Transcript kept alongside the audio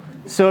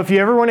So if you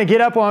ever want to get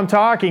up while I'm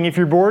talking, if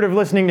you're bored of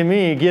listening to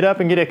me, get up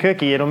and get a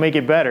cookie. It'll make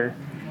it better.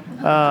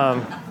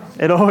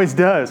 It always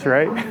does,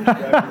 right?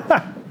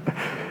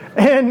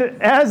 And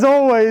as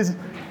always,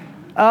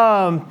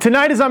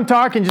 tonight as I'm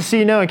talking, just so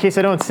you know, in case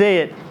I don't say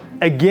it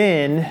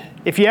again,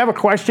 if you have a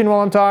question while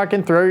I'm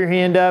talking, throw your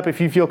hand up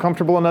if you feel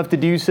comfortable enough to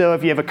do so.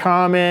 If you have a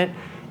comment,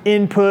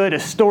 input, a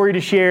story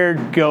to share,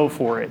 go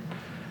for it.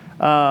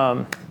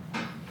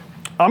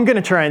 I'm going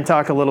to try and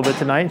talk a little bit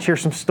tonight and share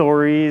some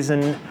stories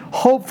and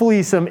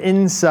hopefully some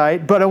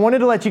insight. But I wanted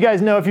to let you guys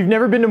know, if you've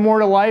never been to More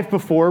to Life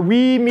before,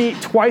 we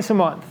meet twice a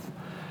month.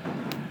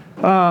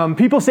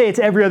 People say it's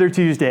every other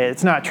Tuesday.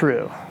 It's not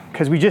true,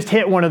 because we just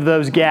hit one of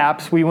those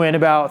gaps. We went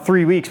about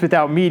 3 weeks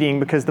without meeting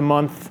because the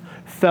month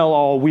fell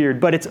all weird.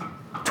 But it's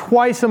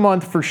twice a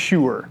month for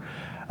sure.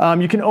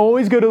 You can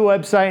always go to the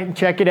website and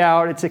check it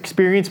out. It's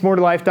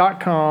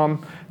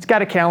experiencemorelife.com. It's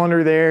got a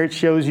calendar there. It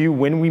shows you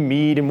when we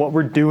meet and what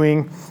we're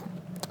doing.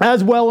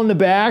 As well in the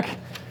back,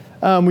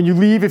 when you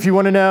leave, if you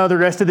want to know the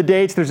rest of the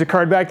dates, there's a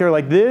card back there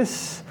like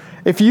this.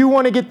 If you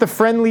want to get the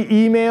friendly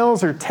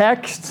emails or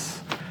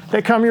texts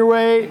that come your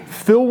way,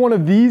 fill one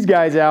of these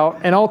guys out,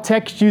 and I'll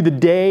text you the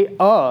day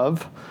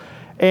of,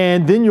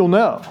 and then you'll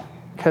know.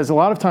 Because a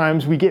lot of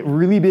times we get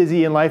really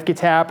busy and life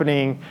gets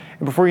happening,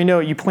 and before you know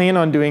it, you plan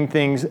on doing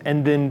things,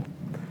 and then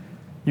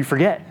you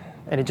forget.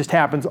 And it just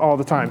happens all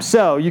the time.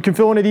 So you can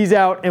fill one of these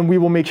out, and we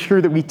will make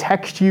sure that we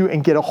text you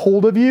and get a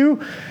hold of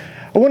you.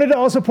 I wanted to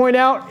also point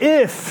out,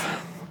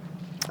 if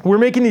we're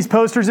making these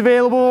posters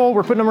available,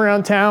 we're putting them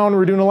around town,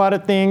 we're doing a lot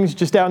of things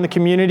just out in the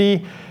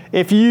community.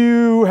 If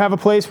you have a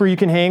place where you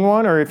can hang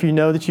one, or if you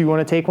know that you want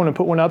to take one and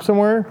put one up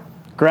somewhere,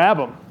 grab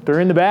them.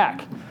 They're in the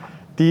back.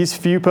 These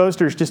few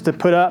posters just to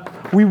put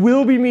up. We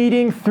will be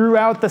meeting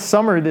throughout the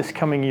summer this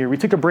coming year. We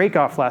took a break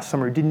off last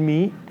summer, didn't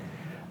meet.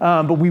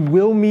 But we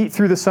will meet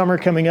through the summer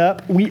coming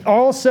up. We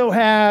also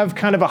have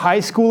kind of a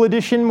high school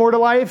edition More to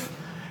Life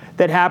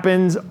that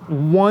happens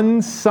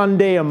one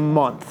Sunday a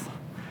month.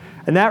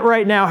 And that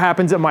right now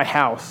happens at my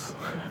house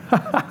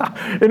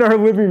in our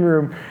living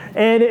room.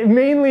 And it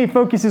mainly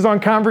focuses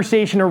on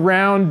conversation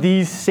around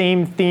these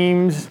same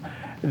themes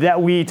that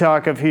we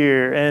talk of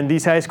here. And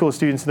these high school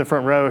students in the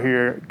front row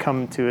here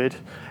come to it,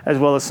 as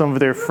well as some of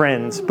their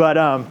friends. But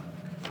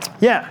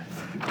yeah,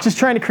 just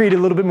trying to create a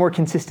little bit more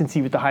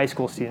consistency with the high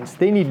school students.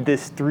 They need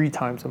this 3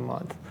 times a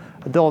month.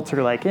 Adults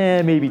are like,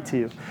 maybe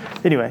 2.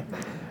 Anyway.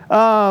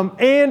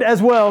 And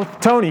as well,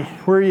 Tony,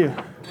 where are you?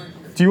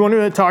 Do you want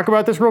to talk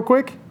about this real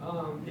quick?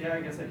 Yeah,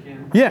 I guess I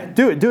can. Yeah,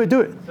 do it.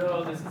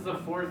 So this is the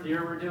 4th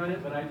year we're doing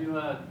it, but I do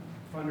a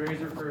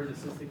fundraiser for the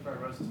Cystic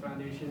Fibrosis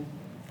Foundation.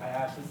 I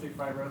have cystic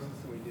fibrosis,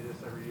 and we do this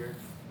every year.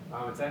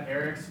 It's at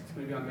Eric's. It's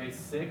going to be on May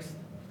 6th.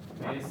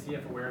 May is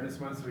CF Awareness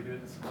Month, so we do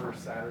it this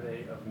first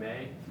Saturday of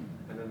May.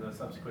 And then the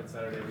subsequent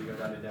Saturday, we go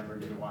down to Denver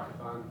and do a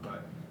walkathon.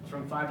 But it's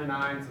from 5 to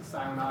 9. It's a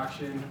silent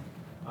auction.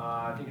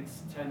 I think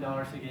it's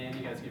 $10 to get in.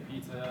 You guys get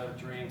pizza,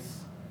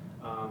 drinks,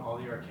 all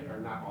the arcade, or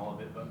not all of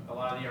it, but a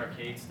lot of the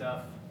arcade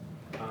stuff.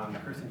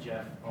 Chris and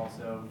Jeff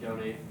also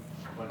donate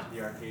a bunch of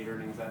the arcade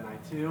earnings that night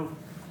too.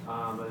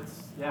 But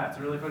it's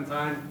a really fun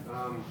time.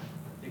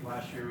 I think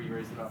last year we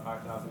raised about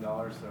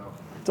 $5,000, so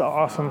it's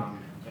awesome.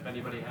 If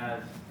anybody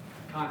has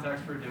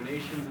contacts for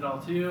donations at all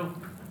too,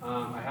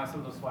 I have some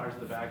of those flyers in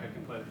the back. I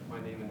can put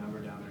my name and number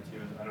down there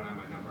too. I don't have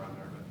my number on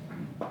there,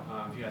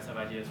 but if you guys have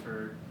ideas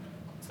for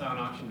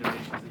silent auction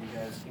donations that you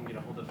guys can get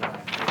a hold of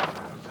that,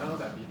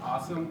 that'd be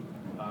awesome.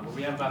 But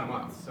we have about a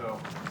month, so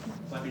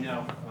let me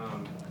know.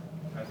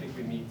 I think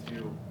we need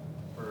to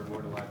for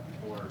More to Life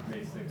before May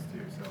 6th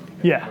too. So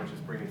if you guys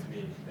just bring it to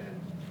me, then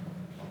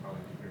I'll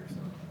probably be here. So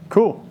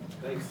cool.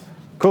 Thanks.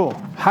 Cool.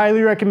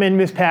 Highly recommend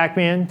Miss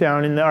Pac-Man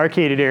down in the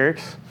arcade at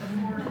Eric's.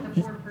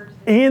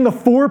 And the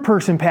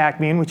 4-person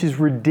Pac-Man, which is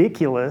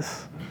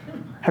ridiculous.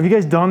 Have you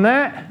guys done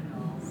that?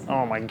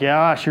 Oh my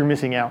gosh, you're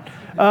missing out.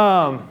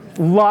 A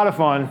lot of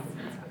fun.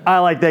 I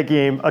like that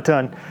game a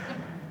ton.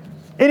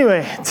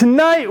 Anyway,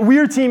 tonight we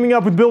are teaming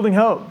up with Building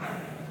Hope.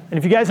 And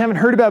if you guys haven't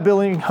heard about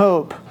Building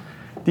Hope,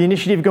 the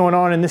initiative going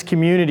on in this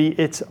community,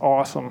 it's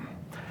awesome.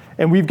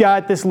 And we've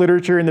got this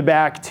literature in the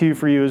back too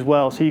for you as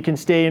well, so you can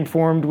stay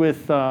informed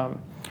with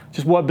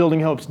just what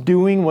Building Hope's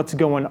doing, what's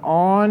going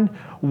on,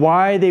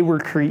 why they were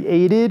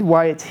created,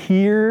 why it's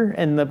here,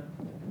 and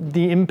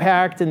the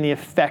impact and the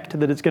effect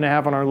that it's going to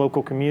have on our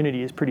local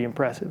community is pretty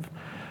impressive.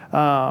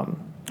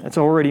 It's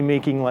already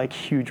making like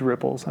huge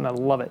ripples, and I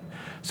love it.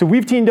 So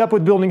we've teamed up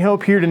with Building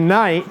Hope here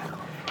tonight,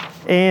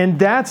 and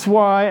that's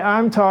why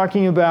I'm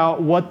talking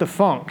about What the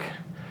Funk.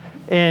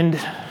 And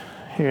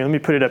here, let me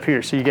put it up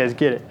here so you guys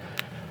get it.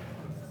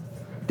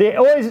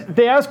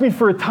 They ask me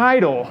for a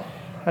title.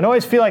 I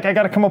always feel like I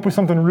got to come up with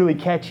something really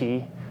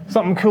catchy,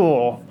 something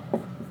cool.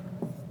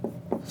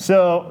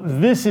 So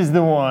this is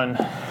the one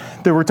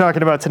that we're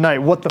talking about tonight,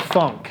 What the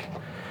Funk.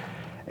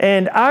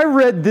 And I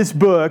read this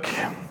book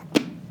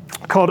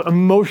called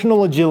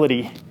Emotional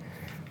Agility.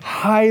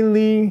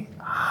 Highly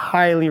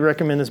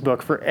recommend this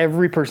book for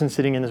every person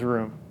sitting in this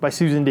room, by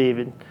Susan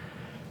David.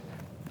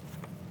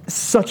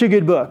 Such a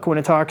good book when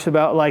it talks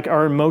about like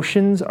our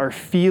emotions, our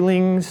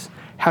feelings,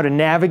 how to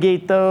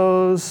navigate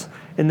those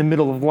in the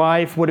middle of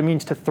life, what it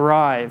means to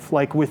thrive,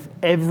 like with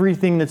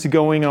everything that's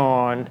going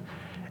on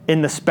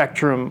in the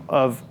spectrum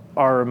of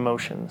our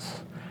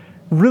emotions.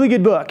 Really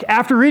good book.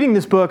 After reading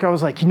this book, I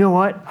was like, you know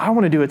what? I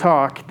want to do a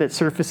talk that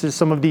surfaces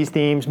some of these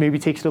themes, maybe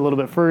takes it a little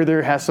bit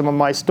further, has some of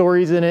my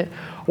stories in it.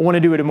 I want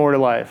to do it at More to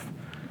Life.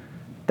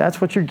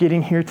 That's what you're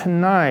getting here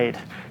tonight.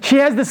 She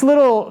has this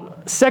little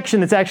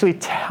section that's actually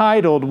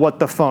titled, What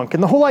the Funk?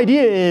 And the whole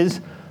idea is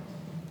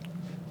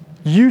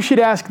you should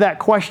ask that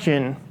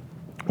question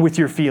with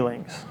your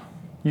feelings.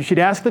 You should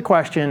ask the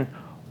question,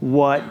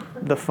 what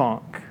the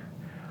funk?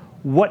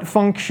 What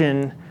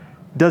function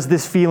does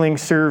this feeling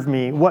serve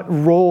me? What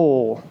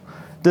role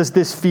does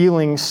this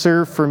feeling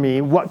serve for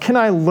me? What can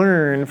I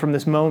learn from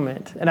this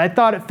moment? And I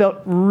thought it felt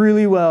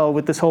really well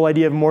with this whole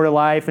idea of more to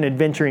life and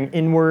adventuring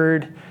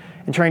inward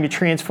and trying to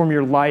transform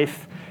your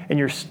life and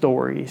your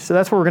story. So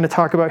that's what we're going to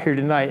talk about here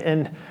tonight.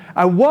 And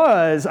I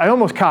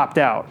almost copped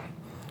out.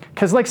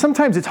 Because like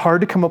sometimes it's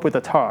hard to come up with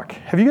a talk.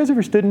 Have you guys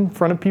ever stood in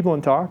front of people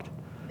and talked?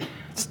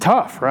 It's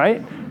tough,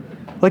 right?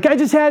 Like I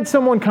just had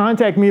someone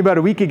contact me about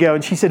a week ago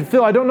and she said,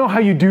 Phil, I don't know how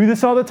you do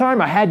this all the time.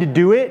 I had to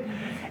do it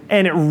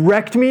and it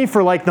wrecked me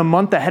for like the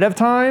month ahead of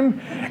time.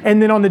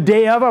 And then on the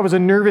day of, I was a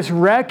nervous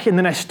wreck. And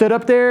then I stood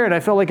up there and I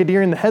felt like a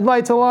deer in the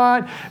headlights a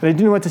lot. And I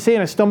didn't know what to say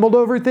and I stumbled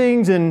over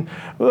things and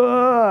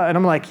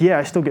I'm like, yeah,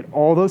 I still get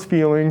all those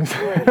feelings.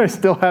 I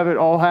still have it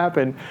all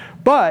happen.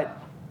 But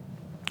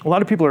a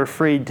lot of people are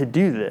afraid to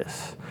do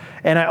this.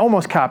 And I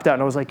almost copped out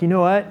and I was like, you know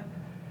what?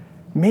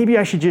 Maybe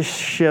I should just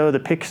show the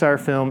Pixar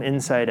film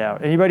Inside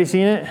Out. Anybody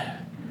seen it?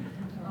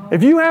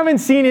 If you haven't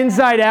seen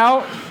Inside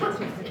Out,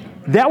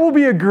 that will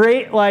be a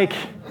great,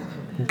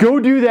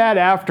 go do that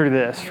after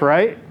this,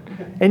 right?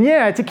 And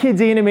yeah, it's a kid's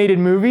animated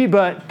movie,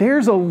 but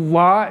there's a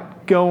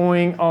lot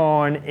going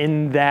on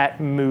in that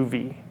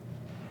movie.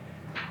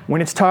 When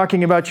it's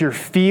talking about your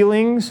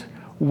feelings,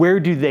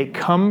 where do they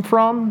come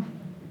from?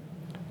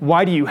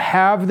 Why do you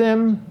have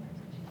them?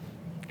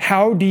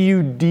 How do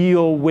you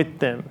deal with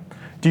them?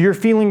 Do your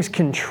feelings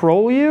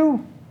control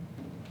you?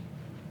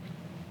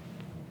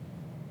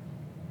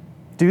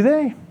 Do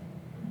they?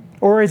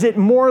 Or is it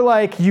more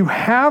like you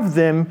have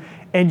them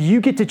and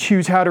you get to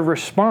choose how to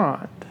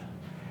respond?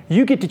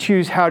 You get to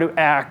choose how to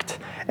act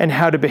and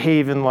how to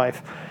behave in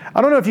life.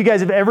 I don't know if you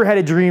guys have ever had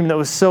a dream that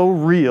was so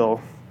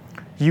real,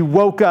 you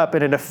woke up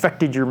and it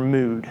affected your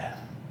mood.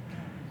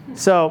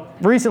 So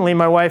recently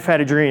my wife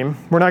had a dream.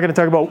 We're not going to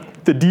talk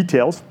about the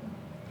details.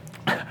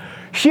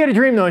 She had a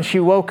dream though and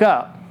she woke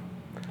up.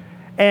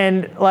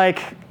 And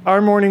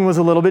our morning was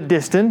a little bit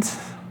distant,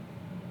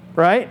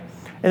 right?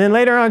 And then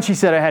later on she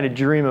said, I had a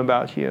dream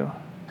about you.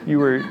 You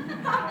were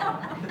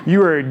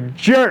a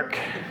jerk.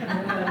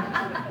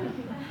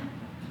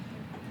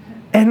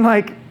 And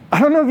I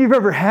don't know if you've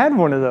ever had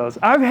one of those.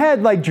 I've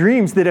had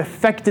dreams that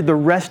affected the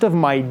rest of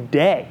my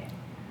day.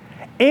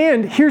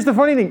 And here's the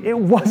funny thing, it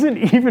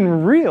wasn't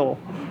even real.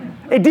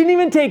 It didn't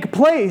even take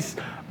place,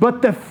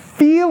 but the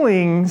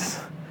feelings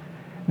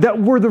that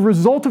were the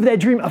result of that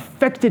dream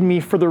affected me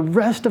for the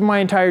rest of my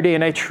entire day,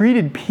 and I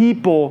treated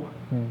people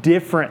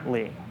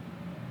differently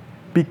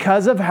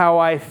because of how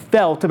I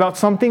felt about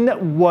something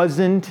that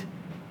wasn't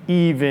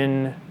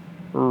even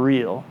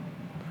real.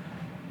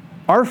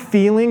 Our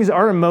feelings,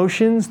 our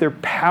emotions, they're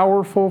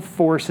powerful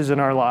forces in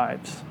our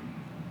lives.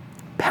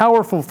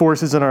 Powerful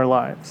forces in our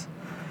lives.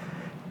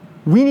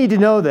 We need to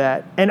know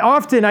that. And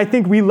often I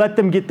think we let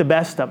them get the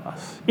best of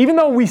us. Even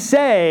though we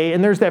say,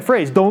 and there's that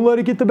phrase, don't let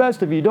it get the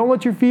best of you. Don't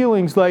let your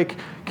feelings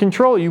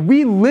control you.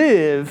 We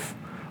live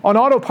on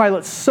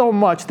autopilot so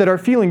much that our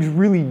feelings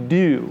really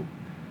do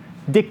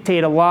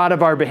dictate a lot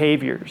of our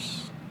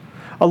behaviors,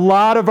 a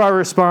lot of our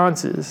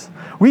responses.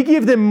 We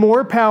give them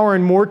more power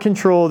and more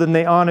control than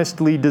they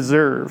honestly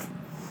deserve,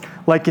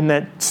 like in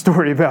that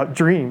story about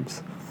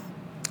dreams.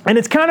 And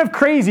it's kind of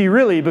crazy,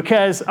 really,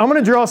 because I'm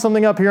going to draw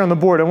something up here on the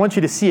board. I want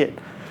you to see it.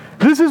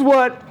 This is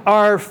what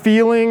our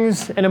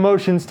feelings and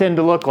emotions tend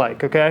to look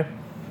like, okay?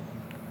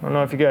 I don't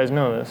know if you guys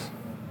know this.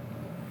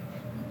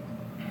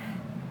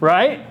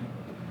 Right?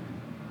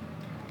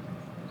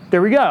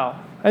 There we go.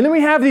 And then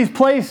we have these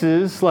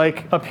places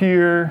up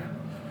here,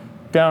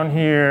 down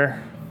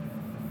here,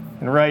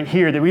 and right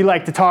here that we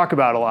like to talk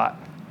about a lot.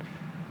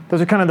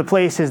 Those are kind of the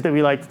places that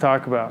we like to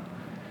talk about.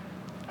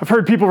 I've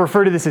heard people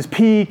refer to this as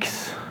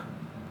peaks,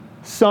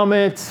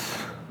 summits.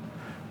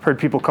 I've heard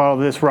people call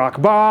this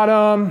rock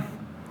bottom,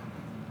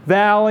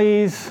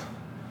 valleys,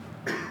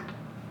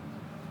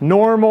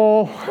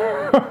 normal,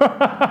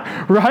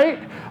 right?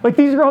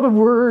 These are all the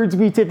words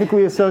we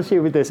typically associate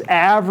with this.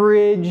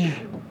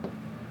 Average.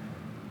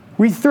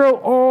 We throw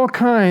all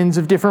kinds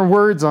of different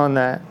words on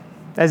that,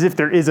 as if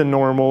there is a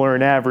normal or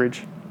an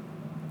average.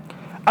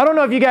 I don't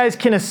know if you guys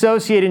can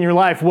associate in your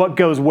life what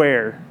goes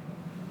where.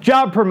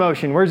 Job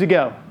promotion, where's it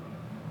go?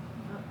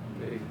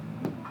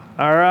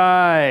 All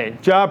right,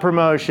 job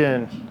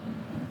promotion.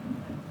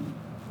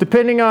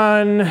 Depending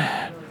on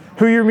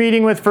who you're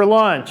meeting with for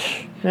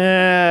lunch.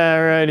 Yeah,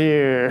 right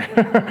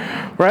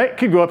here. Right?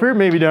 Could go up here,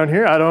 maybe down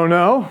here. I don't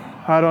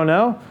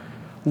know.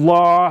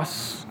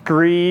 Loss,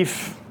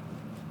 grief,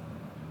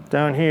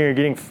 Down here,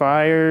 getting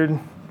fired,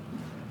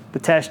 the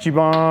test you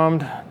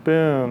bombed,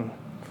 boom.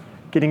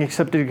 Getting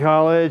accepted to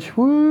college,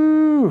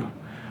 woo!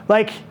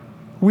 Like,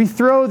 we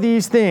throw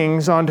these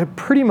things onto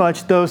pretty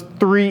much those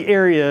 3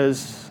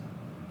 areas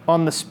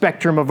on the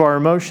spectrum of our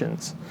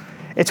emotions.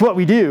 It's what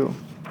we do.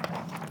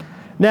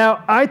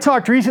 Now, I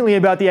talked recently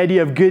about the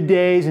idea of good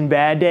days and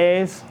bad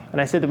days,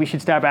 and I said that we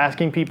should stop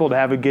asking people to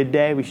have a good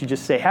day. We should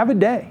just say, have a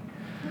day.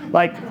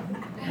 Like,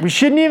 we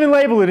shouldn't even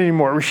label it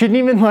anymore. We shouldn't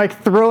even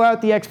throw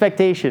out the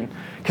expectation.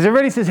 Because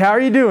everybody says, how are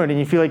you doing? And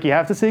you feel like you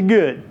have to say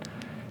good.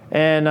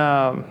 And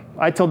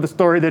I told the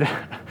story that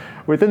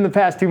within the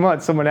past 2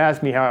 months, someone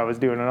asked me how I was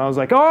doing, and I was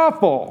like,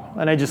 awful.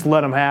 And I just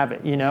let them have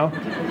it,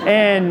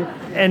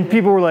 And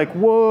people were like,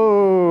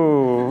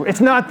 whoa.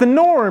 It's not the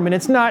norm, and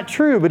it's not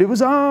true, but it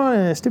was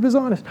honest. It was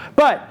honest.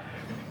 But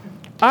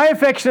I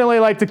affectionately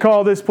like to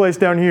call this place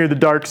down here the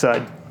dark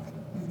side.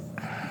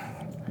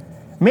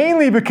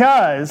 Mainly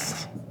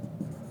because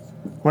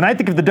when I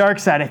think of the dark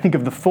side, I think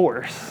of the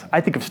Force.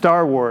 I think of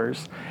Star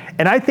Wars.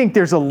 And I think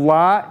there's a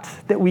lot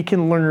that we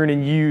can learn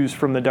and use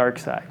from the dark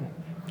side.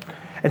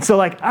 And so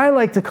I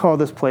like to call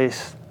this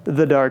place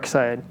the dark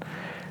side.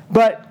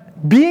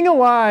 But being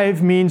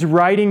alive means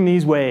riding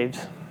these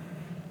waves,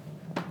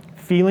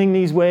 feeling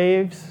these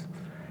waves,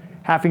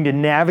 having to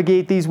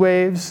navigate these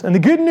waves. And the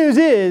good news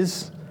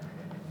is,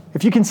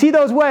 if you can see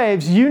those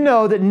waves, you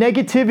know that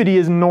negativity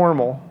is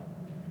normal.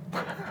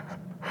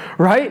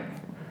 Right?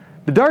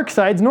 The dark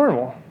side's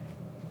normal.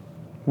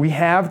 We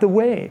have the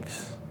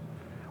waves.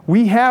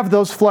 We have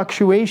those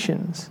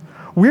fluctuations.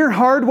 We're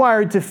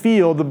hardwired to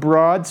feel the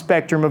broad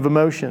spectrum of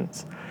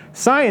emotions.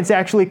 Science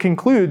actually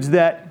concludes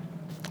that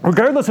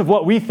regardless of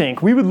what we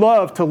think, we would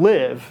love to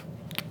live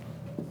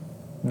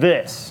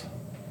this.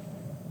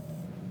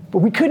 But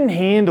we couldn't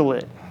handle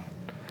it.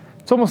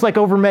 It's almost like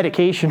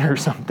over-medication or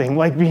something,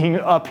 like being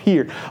up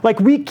here.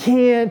 We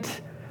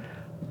can't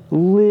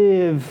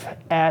live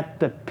at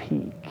the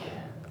peak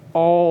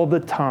all the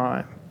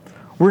time.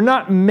 We're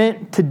not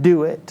meant to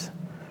do it.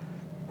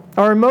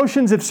 Our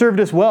emotions have served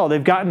us well.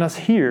 They've gotten us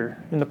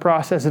here in the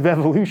process of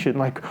evolution.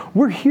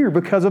 We're here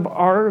because of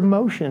our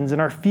emotions and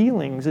our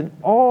feelings and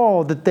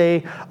all that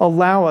they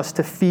allow us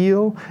to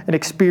feel and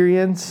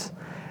experience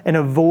and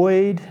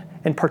avoid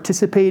and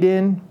participate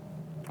in.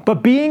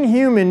 But being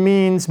human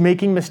means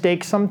making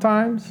mistakes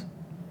sometimes.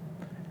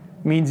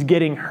 It means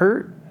getting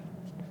hurt.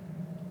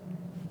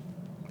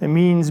 It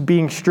means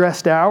being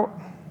stressed out.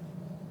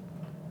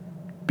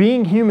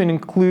 Being human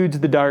includes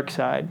the dark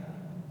side.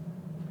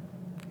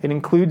 It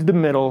includes the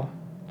middle.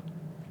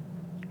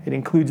 It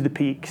includes the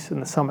peaks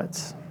and the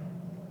summits.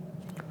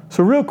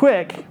 So real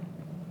quick,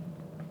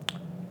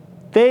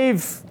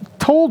 they've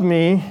told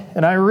me,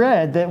 and I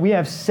read, that we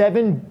have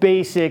 7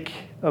 basic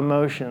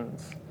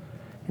emotions.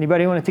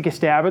 Anybody want to take a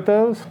stab at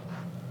those?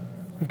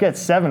 We've got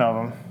 7 of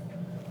them.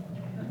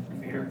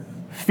 Fear.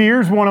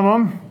 Fear's one of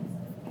them.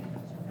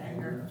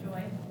 Anger.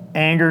 Joy.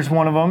 Anger's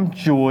one of them.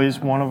 Joy's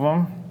one of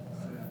them.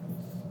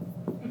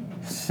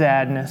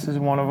 Sadness is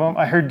one of them.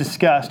 I heard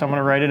disgust. I'm going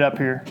to write it up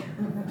here.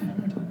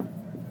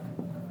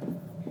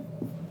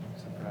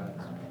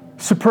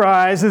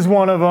 Surprise is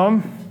one of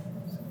them.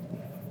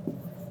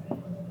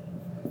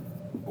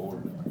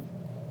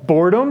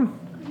 Boredom?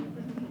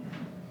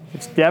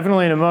 It's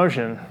definitely an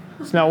emotion.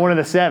 It's not one of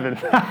the 7.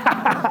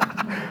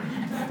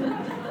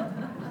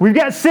 We've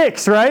got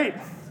 6, right?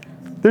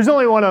 There's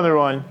only one other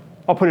one.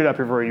 I'll put it up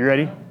here for you. You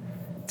ready?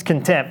 It's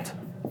contempt.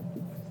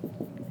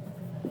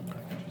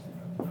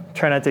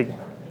 Try not to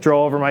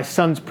draw over my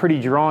son's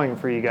pretty drawing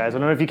for you guys. I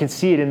don't know if you can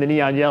see it in the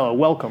neon yellow.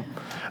 Welcome.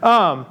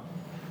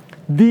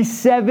 The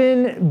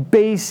 7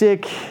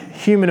 basic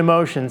human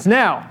emotions.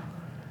 Now,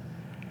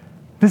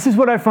 this is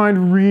what I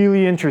find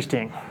really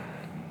interesting.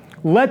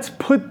 Let's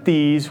put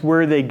these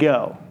where they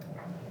go.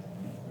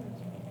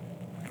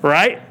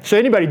 Right? So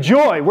anybody,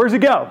 joy, where's it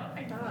go?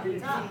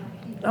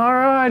 All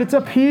right, it's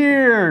up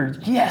here.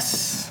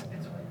 Yes.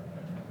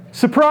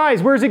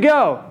 Surprise, where's it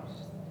go?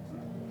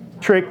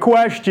 Trick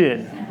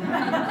question.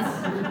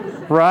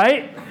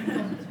 Right?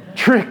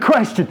 Trick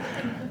question.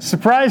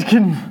 Surprise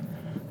can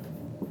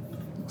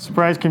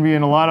be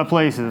in a lot of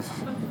places.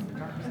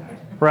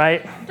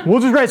 Right? We'll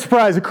just write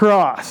surprise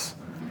across.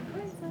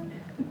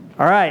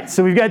 All right,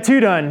 so we've got 2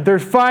 done.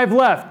 There's 5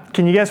 left.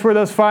 Can you guess where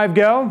those 5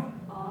 go?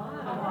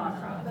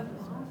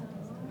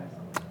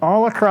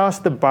 All across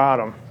the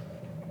bottom.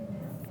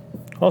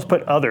 Let's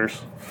put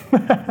others.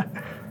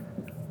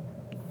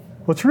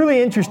 What's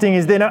really interesting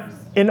is that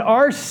in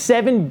our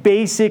 7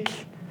 basic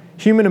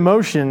human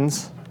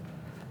emotions,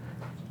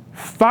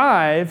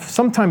 5,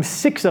 sometimes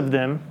 6 of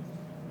them,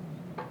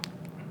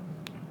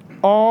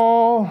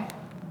 all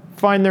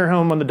find their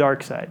home on the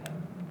dark side.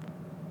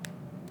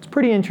 It's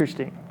pretty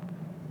interesting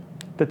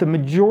that the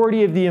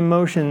majority of the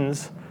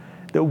emotions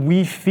that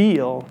we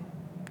feel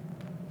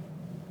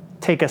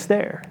take us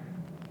there.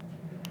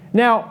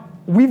 Now,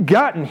 we've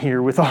gotten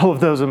here with all of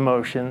those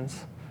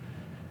emotions.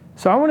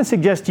 So I want to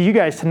suggest to you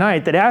guys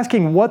tonight that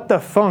asking what the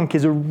funk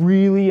is a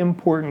really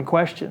important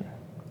question.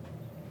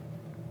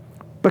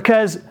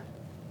 Because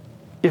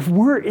if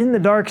we're in the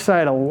dark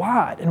side a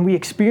lot and we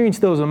experience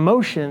those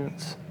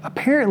emotions,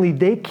 apparently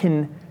they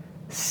can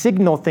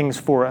signal things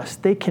for us.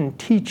 They can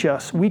teach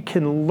us. We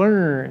can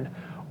learn.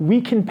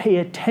 We can pay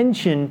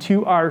attention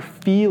to our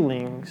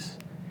feelings,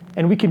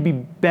 and we can be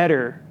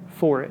better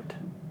for it.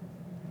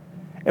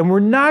 And we're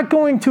not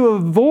going to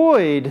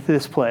avoid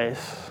this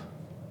place.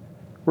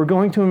 We're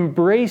going to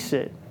embrace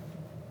it.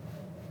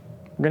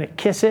 We're going to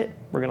kiss it.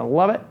 We're going to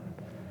love it.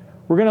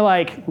 We're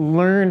going to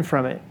learn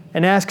from it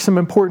and ask some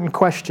important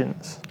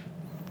questions.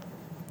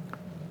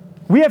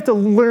 We have to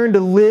learn to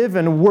live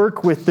and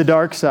work with the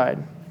dark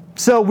side.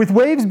 So with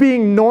waves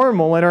being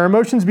normal and our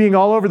emotions being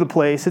all over the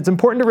place, it's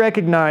important to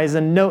recognize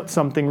and note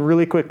something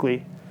really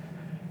quickly.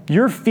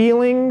 Your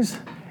feelings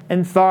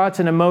and thoughts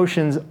and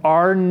emotions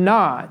are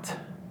not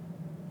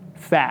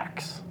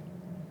facts.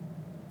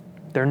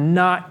 They're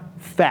not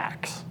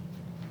facts.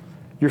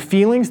 Your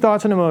feelings,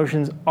 thoughts, and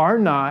emotions are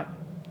not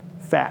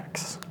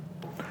facts.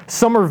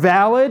 Some are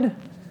valid,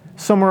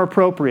 some are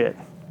appropriate.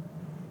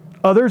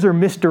 Others are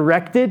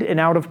misdirected and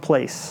out of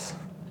place.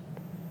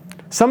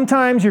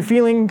 Sometimes your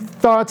feeling,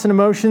 thoughts, and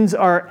emotions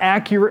are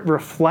accurate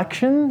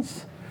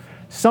reflections.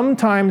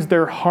 Sometimes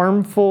they're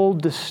harmful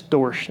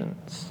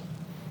distortions.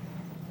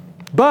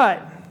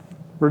 But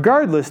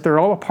regardless, they're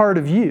all a part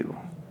of you.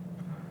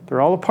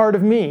 They're all a part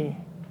of me.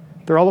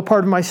 They're all a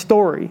part of my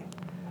story.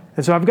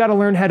 And so I've got to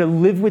learn how to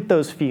live with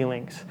those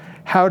feelings,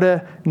 how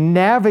to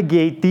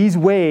navigate these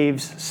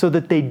waves so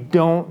that they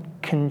don't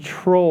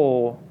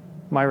control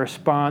my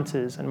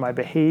responses and my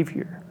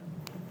behavior.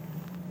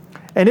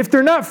 And if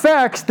they're not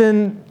facts,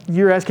 then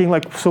you're asking,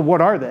 so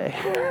what are they?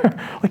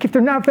 If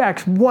they're not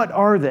facts, what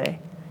are they?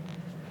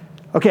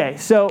 Okay,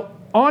 so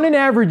on an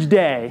average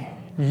day,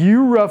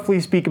 you roughly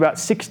speak about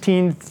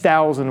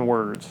 16,000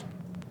 words.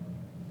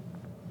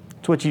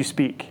 That's what you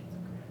speak.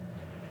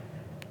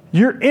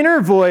 Your inner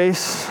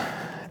voice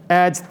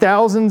adds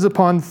thousands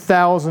upon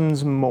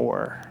thousands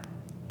more.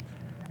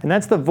 And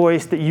that's the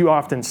voice that you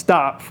often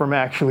stop from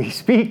actually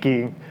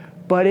speaking,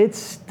 but it's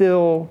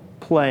still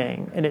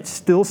playing, and it's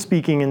still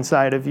speaking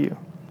inside of you.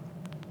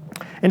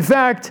 In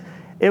fact,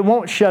 it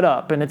won't shut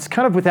up, and it's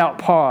kind of without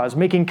pause,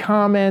 making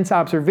comments,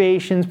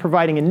 observations,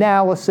 providing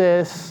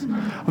analysis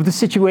of the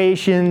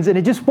situations, and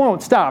it just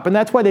won't stop. And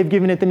that's why they've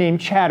given it the name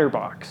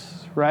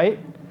chatterbox, right?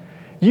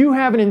 You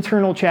have an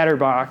internal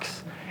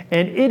chatterbox,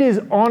 and it is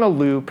on a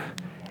loop,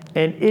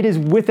 and it is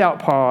without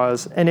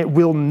pause, and it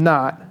will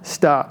not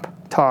stop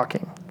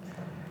talking.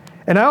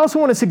 And I also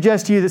want to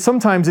suggest to you that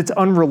sometimes it's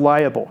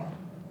unreliable.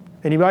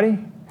 Anybody?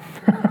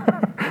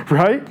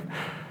 Right?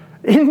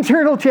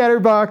 Internal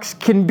chatterbox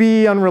can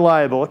be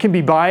unreliable. It can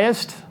be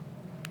biased,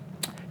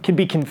 can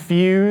be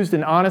confused,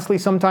 and honestly,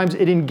 sometimes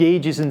it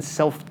engages in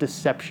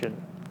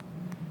self-deception.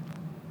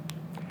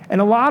 And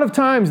a lot of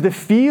times, the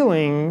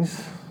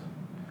feelings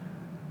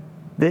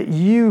that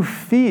you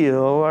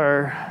feel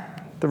are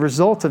the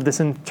result of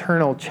this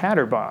internal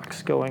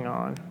chatterbox going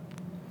on.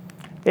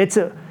 It's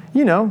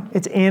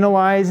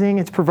analyzing,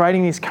 it's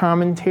providing these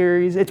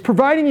commentaries, it's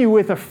providing you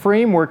with a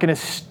framework and a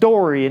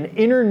story, an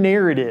inner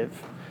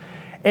narrative.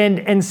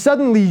 And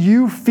suddenly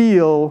you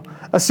feel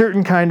a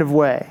certain kind of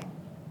way.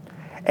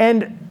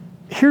 And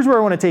here's where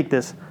I want to take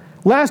this.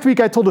 Last week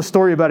I told a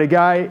story about a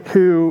guy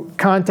who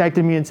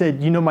contacted me and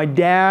said, my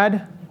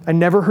dad, I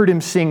never heard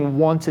him sing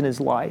once in his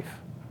life.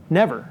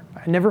 Never.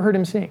 I never heard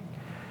him sing.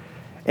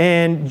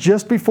 And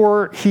just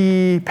before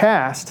he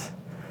passed,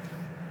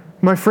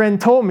 my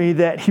friend told me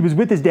that he was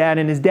with his dad,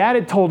 and his dad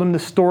had told him the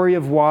story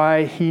of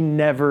why he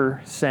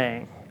never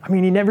sang.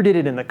 He never did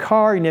it in the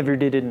car. He never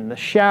did it in the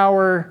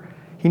shower.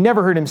 He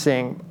never heard him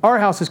sing. Our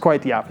house is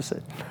quite the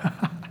opposite.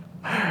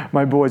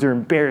 My boys are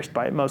embarrassed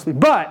by it mostly.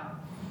 But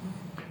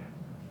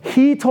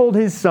he told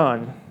his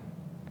son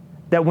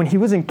that when he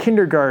was in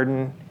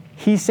kindergarten,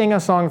 he sang a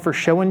song for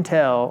show and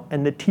tell,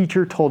 and the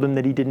teacher told him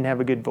that he didn't have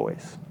a good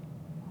voice.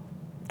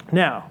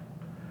 Now,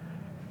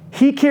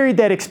 he carried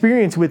that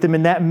experience with him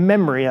and that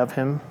memory of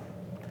him.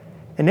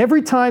 And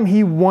every time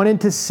he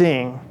wanted to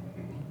sing,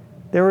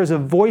 there was a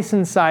voice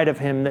inside of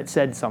him that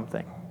said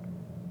something.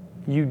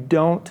 You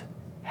don't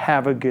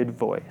have a good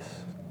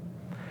voice.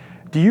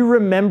 Do you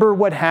remember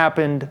what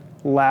happened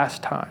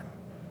last time?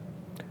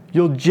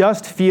 You'll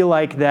just feel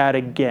like that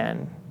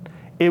again.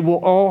 It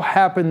will all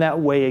happen that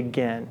way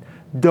again.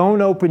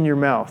 Don't open your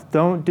mouth.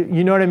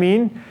 You know what I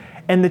mean?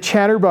 And the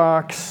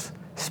chatterbox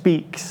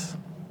speaks.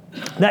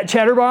 That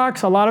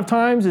chatterbox, a lot of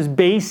times, is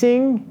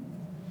basing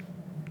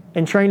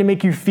and trying to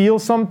make you feel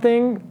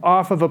something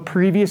off of a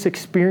previous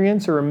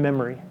experience or a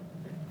memory.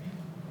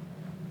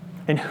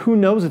 And who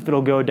knows if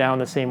it'll go down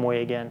the same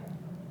way again?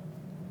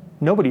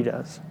 Nobody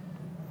does.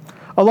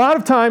 A lot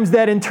of times,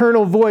 that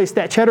internal voice,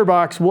 that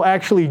chatterbox, will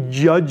actually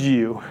judge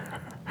you.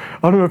 I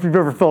don't know if you've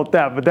ever felt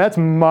that, but that's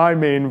my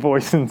main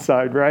voice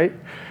inside, right?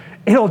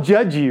 It'll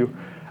judge you.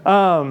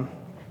 I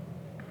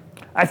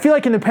feel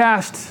like in the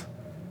past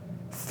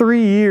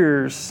 3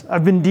 years,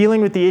 I've been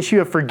dealing with the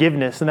issue of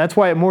forgiveness. And that's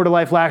why at More to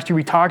Life last year,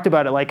 we talked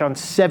about it on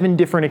 7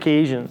 different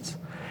occasions.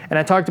 And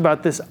I talked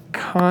about this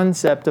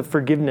concept of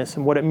forgiveness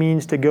and what it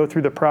means to go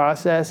through the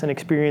process and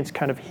experience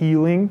kind of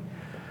healing.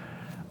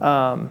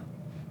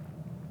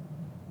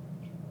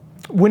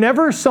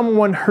 Whenever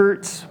someone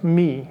hurts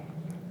me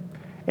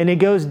and it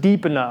goes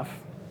deep enough,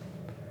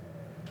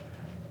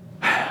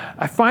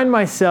 I find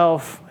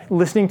myself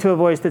listening to a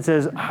voice that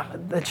says,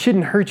 that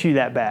shouldn't hurt you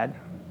that bad.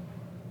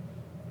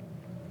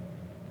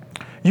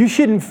 You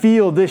shouldn't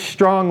feel this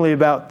strongly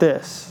about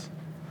this.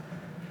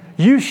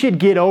 You should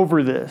get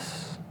over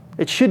this.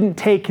 It shouldn't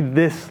take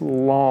this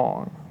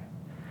long.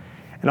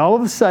 And all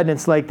of a sudden,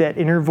 it's like that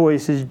inner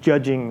voice is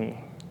judging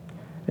me.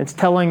 It's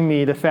telling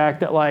me the fact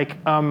that like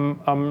I'm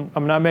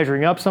not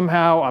measuring up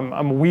somehow.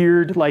 I'm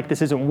weird. Like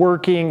this isn't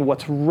working.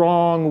 What's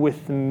wrong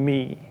with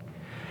me?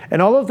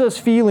 And all of those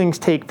feelings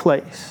take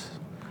place.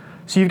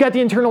 So you've got the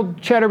internal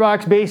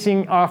chatterbox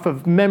basing off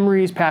of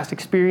memories, past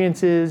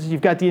experiences.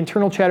 You've got the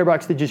internal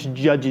chatterbox that just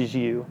judges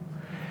you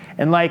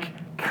and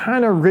like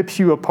kind of rips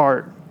you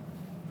apart.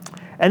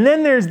 And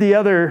then there's the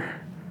other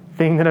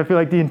thing that I feel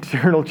like the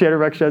internal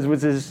chatterbox does,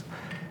 which is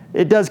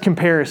it does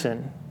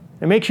comparison.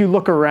 It makes you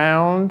look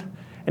around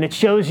and it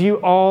shows you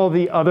all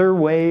the other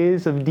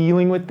ways of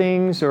dealing with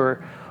things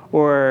or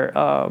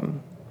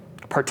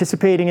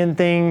participating in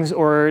things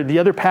or the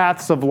other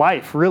paths of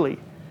life, really.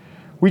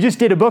 We just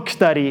did a book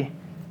study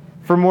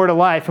for More to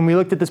Life, and we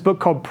looked at this book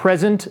called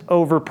Present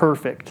Over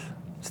Perfect.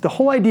 It's the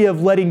whole idea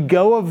of letting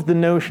go of the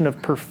notion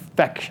of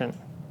perfection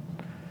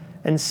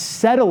and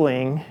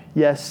settling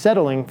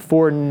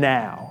for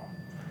now.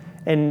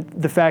 And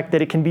the fact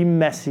that it can be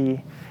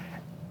messy,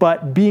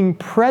 but being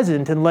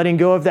present and letting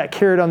go of that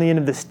carrot on the end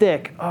of the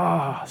stick,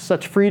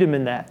 such freedom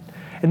in that.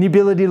 And the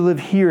ability to live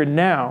here and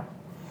now.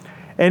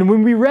 And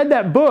when we read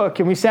that book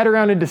and we sat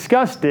around and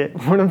discussed it,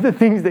 one of the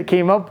things that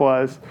came up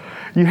was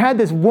you had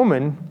this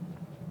woman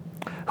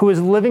who was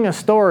living a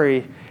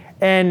story,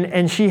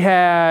 and she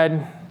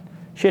had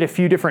a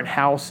few different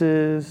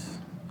houses,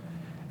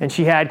 and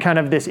she had kind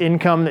of this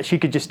income that she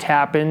could just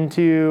tap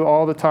into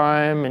all the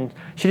time, and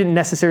she didn't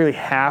necessarily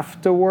have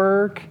to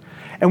work.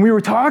 And we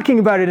were talking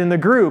about it in the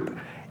group,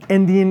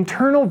 and the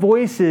internal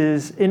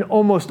voices in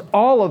almost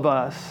all of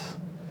us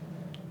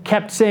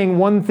kept saying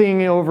one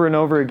thing over and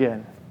over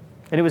again.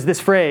 And it was this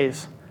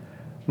phrase,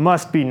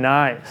 must be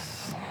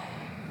nice,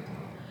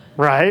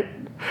 right?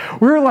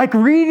 We were like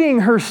reading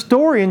her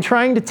story and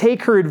trying to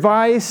take her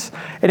advice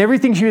and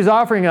everything she was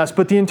offering us,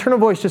 but the internal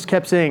voice just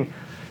kept saying,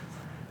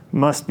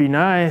 must be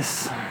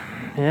nice.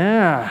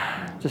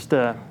 Yeah, just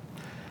to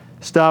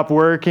stop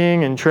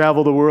working and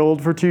travel the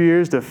world for 2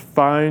 years to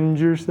find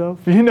yourself.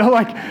 You know,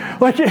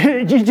 like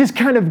you just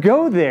kind of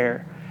go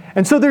there.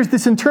 And so there's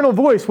this internal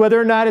voice,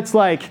 whether or not it's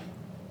like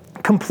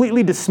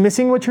completely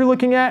dismissing what you're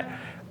looking at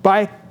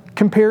by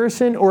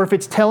comparison, or if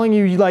it's telling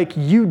you like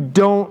you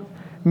don't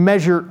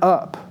measure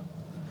up.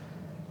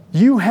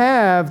 You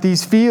have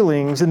these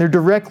feelings, and they're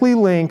directly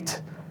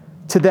linked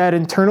to that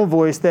internal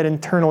voice, that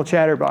internal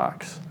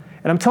chatterbox.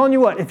 And I'm telling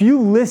you what, if you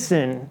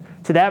listen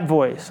to that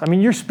voice, I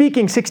mean, you're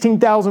speaking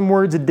 16,000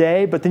 words a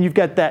day, but then you've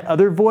got that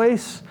other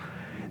voice,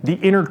 the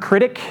inner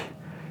critic,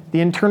 the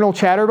internal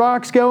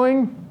chatterbox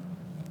going.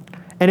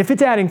 And if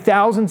it's adding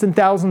thousands and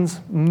thousands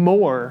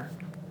more,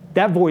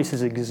 that voice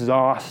is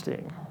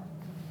exhausting.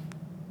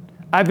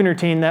 I've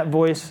entertained that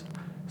voice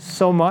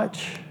so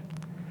much.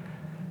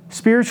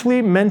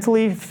 Spiritually,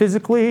 mentally,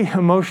 physically,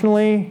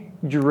 emotionally,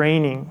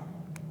 draining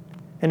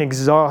and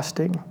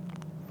exhausting.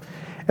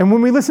 And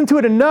when we listen to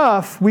it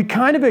enough, we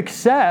kind of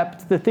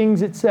accept the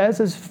things it says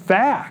as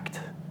fact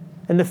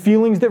and the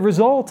feelings that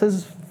result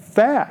as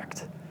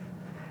fact.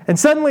 And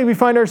suddenly we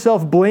find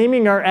ourselves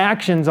blaming our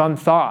actions on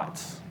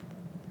thoughts.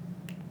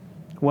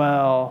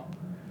 Well,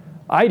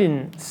 I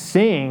didn't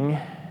sing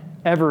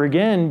ever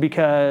again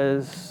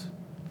because,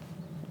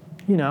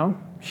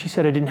 she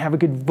said I didn't have a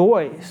good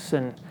voice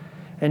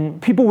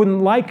and people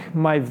wouldn't like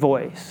my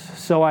voice,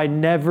 so I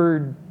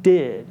never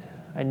did.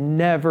 I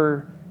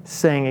never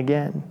sang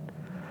again.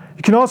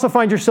 You can also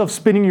find yourself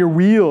spinning your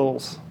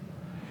wheels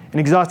and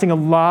exhausting a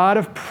lot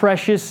of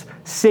precious,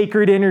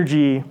 sacred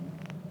energy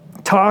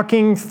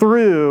talking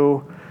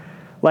through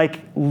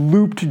like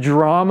looped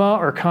drama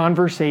or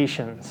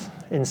conversations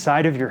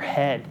inside of your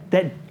head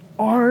that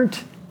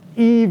aren't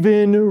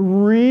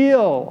even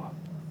real.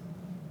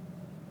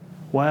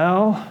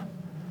 Well,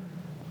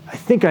 I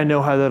think I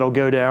know how that'll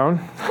go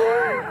down.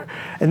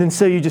 And then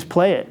so you just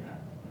play it.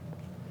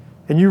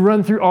 And you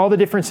run through all the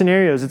different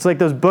scenarios. It's like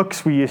those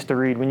books we used to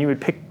read when you would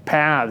pick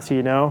paths,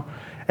 and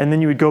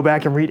then you would go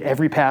back and read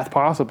every path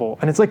possible.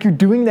 And it's like you're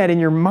doing that in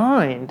your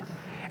mind.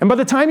 And by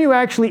the time you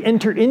actually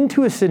enter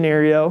into a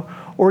scenario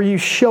or you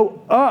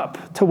show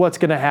up to what's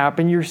going to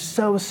happen, you're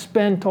so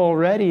spent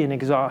already and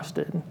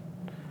exhausted.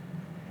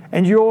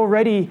 And you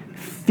already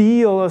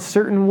feel a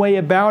certain way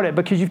about it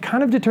because you've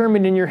kind of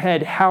determined in your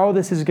head how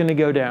this is going to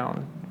go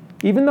down,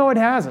 even though it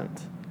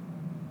hasn't.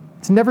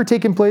 It's never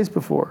taken place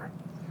before.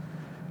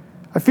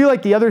 I feel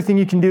like the other thing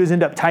you can do is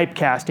end up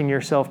typecasting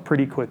yourself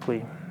pretty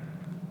quickly.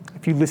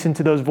 If you listen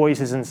to those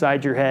voices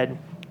inside your head,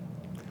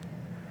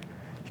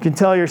 you can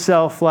tell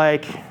yourself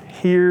like,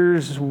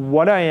 here's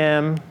what I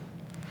am,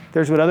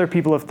 There's what other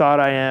people have thought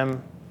I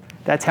am.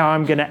 That's how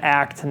I'm going to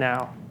act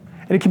now.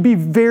 And it can be a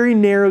very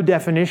narrow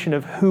definition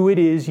of who it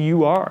is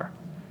you are.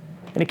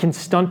 And it can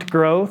stunt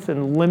growth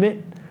and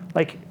limit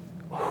like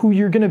who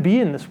you're going to be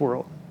in this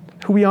world,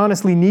 who we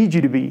honestly need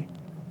you to be.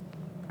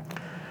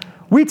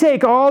 We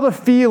take all the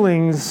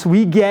feelings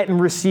we get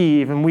and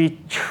receive and we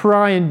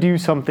try and do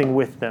something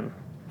with them.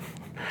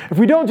 If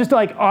we don't just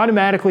like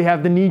automatically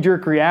have the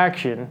knee-jerk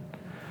reaction,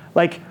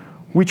 like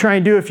we try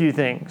and do a few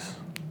things.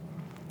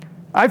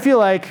 I feel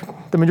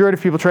like the majority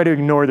of people try to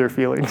ignore their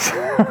feelings.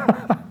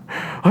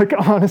 Like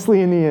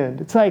honestly in the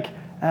end. It's like,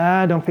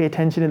 don't pay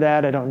attention to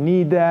that. I don't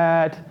need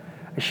that.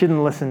 I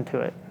shouldn't listen to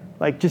it.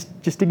 Like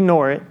just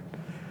ignore it.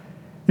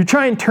 You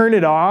try and turn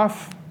it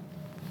off.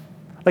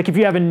 Like if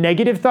you have a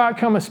negative thought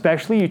come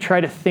especially, you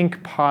try to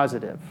think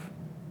positive.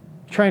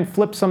 You try and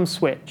flip some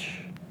switch.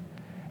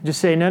 Just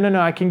say, no,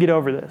 I can get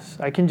over this.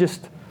 I can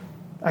just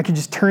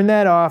turn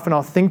that off and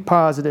I'll think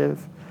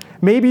positive.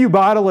 Maybe you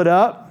bottle it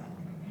up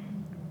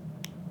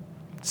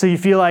so you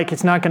feel like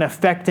it's not going to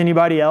affect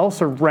anybody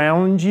else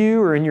around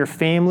you or in your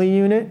family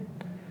unit.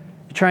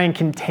 You try and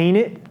contain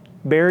it,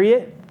 bury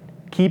it,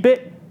 keep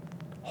it,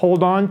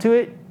 hold on to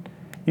it.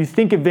 You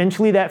think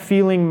eventually that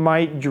feeling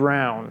might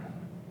drown,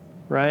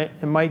 right?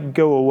 It might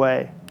go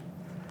away.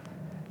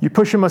 You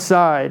push them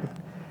aside.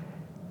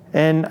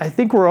 And I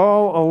think we're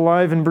all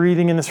alive and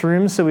breathing in this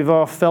room, so we've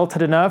all felt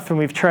it enough, and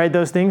we've tried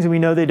those things, and we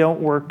know they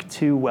don't work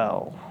too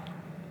well.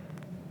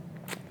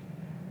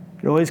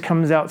 It always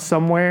comes out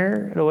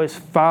somewhere. It always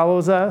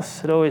follows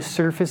us. It always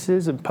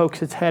surfaces and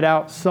pokes its head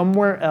out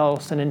somewhere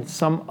else and in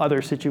some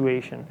other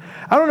situation.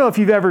 I don't know if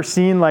you've ever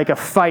seen like a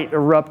fight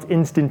erupt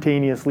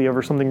instantaneously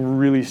over something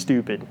really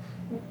stupid.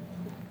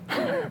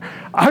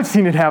 I've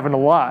seen it happen a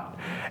lot.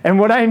 And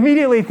what I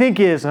immediately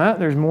think is,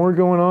 there's more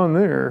going on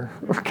there.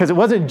 Because it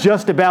wasn't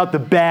just about the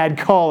bad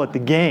call at the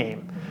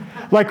game.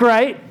 Like,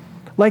 right?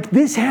 Like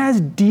this has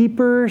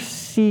deeper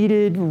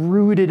seated,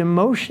 rooted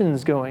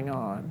emotions going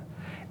on.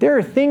 There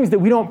are things that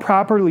we don't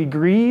properly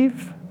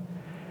grieve.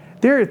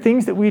 There are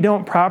things that we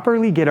don't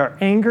properly get our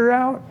anger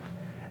out.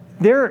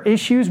 There are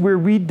issues where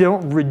we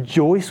don't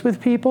rejoice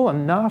with people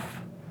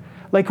enough.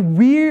 Like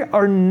we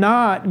are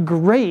not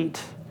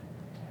great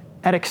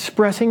at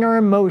expressing our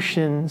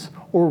emotions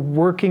or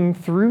working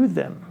through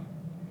them.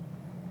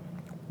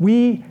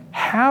 We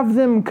have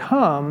them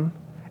come,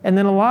 and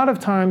then a lot of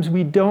times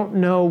we don't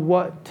know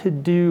what to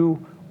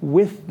do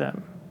with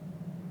them.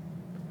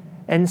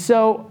 And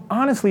so,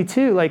 honestly,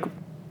 too, like,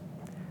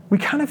 we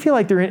kind of feel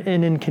like they're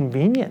an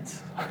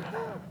inconvenience.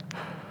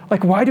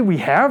 Like, why do we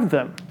have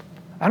them?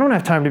 I don't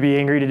have time to be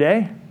angry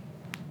today.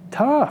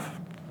 Tough.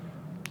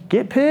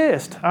 Get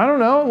pissed. I don't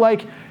know.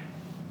 Like,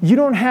 you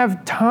don't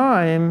have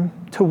time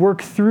to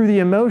work through the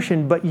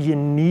emotion, but you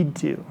need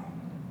to.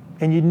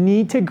 And you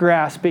need to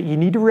grasp it. You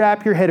need to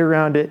wrap your head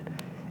around it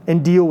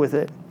and deal with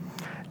it.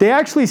 They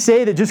actually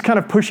say that just kind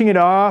of pushing it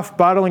off,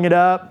 bottling it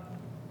up,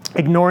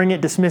 ignoring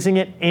it, dismissing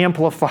it,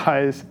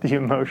 amplifies the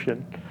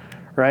emotion,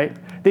 right?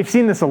 They've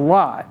seen this a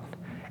lot.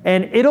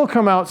 And it'll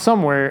come out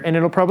somewhere, and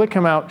it'll probably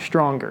come out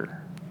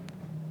stronger,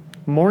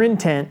 more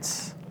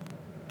intense,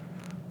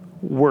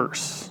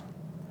 worse.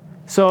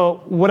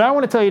 So what I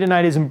want to tell you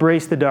tonight is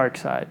embrace the dark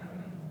side.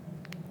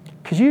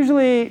 Because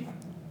usually,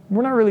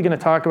 we're not really going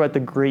to talk about the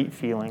great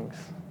feelings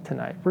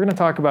tonight. We're going to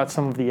talk about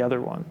some of the other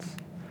ones.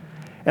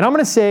 And I'm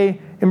going to say,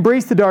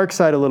 embrace the dark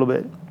side a little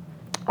bit.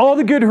 All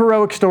the good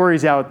heroic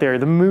stories out there,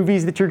 the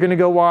movies that you're going to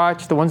go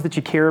watch, the ones that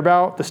you care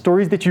about, the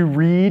stories that you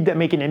read that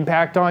make an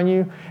impact on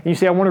you, and you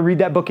say, I want to read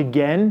that book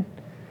again.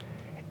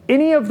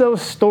 Any of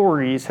those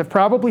stories have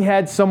probably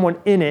had someone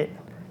in it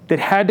that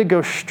had to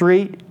go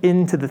straight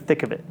into the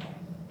thick of it.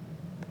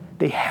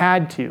 They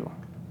had to.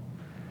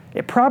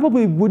 It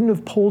probably wouldn't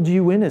have pulled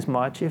you in as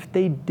much if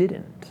they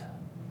didn't.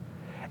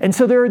 And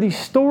so there are these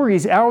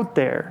stories out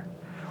there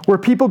where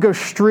people go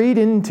straight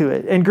into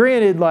it. And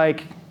granted,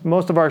 like,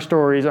 most of our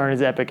stories aren't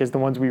as epic as the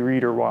ones we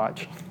read or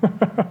watch.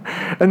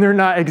 And they're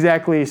not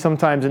exactly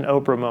sometimes an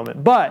Oprah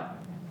moment. But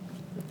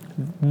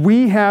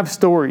we have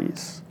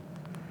stories.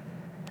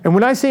 And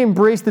when I say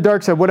embrace the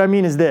dark side, what I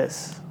mean is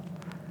this.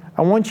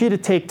 I want you to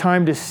take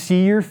time to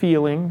see your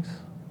feelings,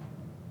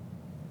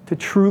 to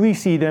truly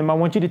see them. I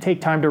want you to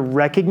take time to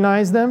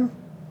recognize them.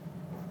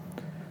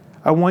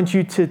 I want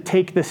you to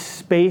take the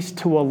space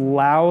to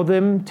allow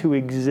them to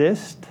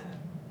exist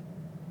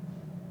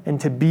and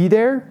to be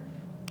there.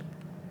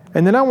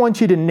 And then I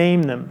want you to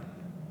name them.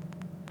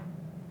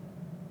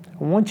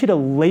 I want you to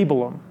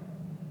label them.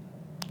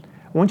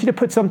 I want you to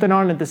put something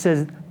on it that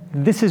says,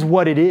 this is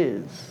what it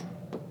is.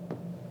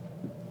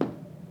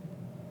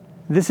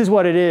 This is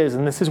what it is,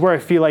 and this is where I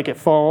feel like it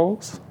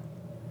falls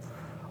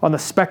on the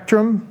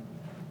spectrum.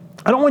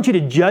 I don't want you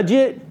to judge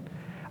it.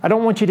 I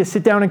don't want you to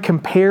sit down and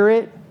compare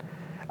it.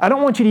 I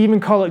don't want you to even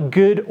call it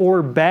good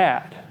or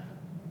bad.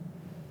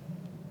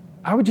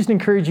 I would just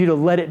encourage you to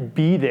let it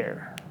be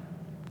there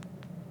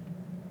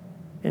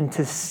and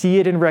to see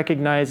it and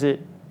recognize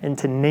it and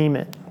to name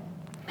it.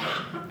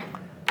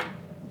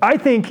 I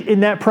think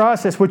in that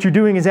process, what you're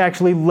doing is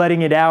actually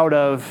letting it out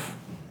of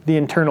the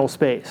internal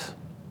space.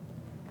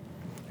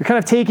 You're kind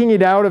of taking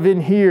it out of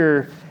in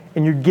here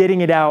and you're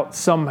getting it out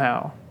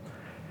somehow.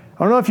 I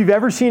don't know if you've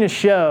ever seen a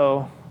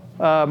show.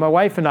 My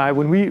wife and I,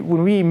 when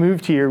we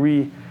moved here,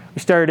 we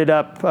started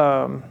up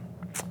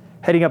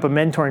heading up a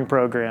mentoring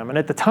program. And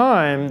at the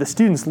time, the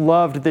students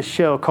loved this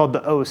show called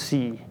The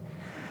OC.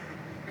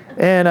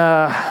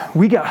 And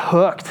we got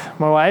hooked.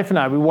 My wife and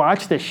I, we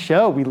watched this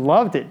show. We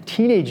loved it.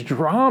 Teenage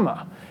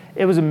drama.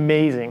 It was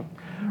amazing.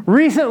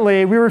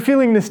 Recently, we were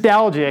feeling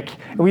nostalgic,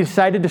 and we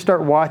decided to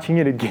start watching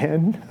it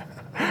again.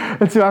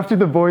 And so after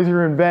the boys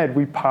were in bed,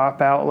 we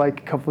pop out like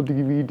a couple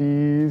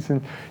DVDs,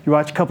 and you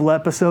watch a couple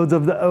episodes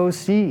of The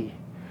OC.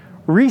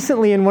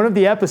 Recently, in one of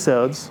the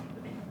episodes,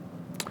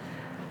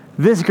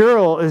 this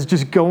girl is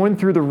just going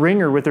through the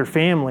ringer with her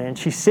family, and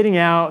she's sitting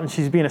out, and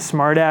she's being a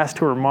smartass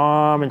to her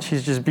mom, and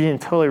she's just being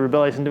totally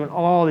rebellious and doing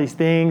all these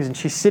things, and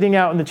she's sitting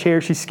out in the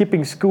chair, she's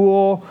skipping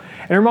school,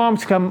 and her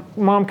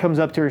mom comes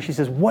up to her, she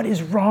says, "What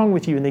is wrong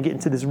with you?" And they get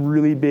into this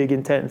really big,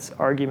 intense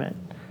argument.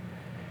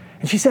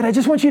 And she said, "I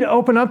just want you to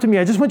open up to me.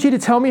 I just want you to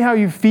tell me how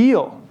you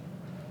feel.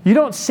 You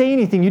don't say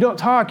anything, you don't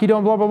talk, you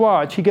don't blah, blah,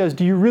 blah." And she goes,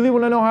 "Do you really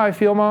want to know how I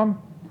feel,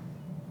 Mom?"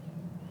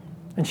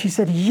 And she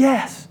said,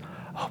 "Yes.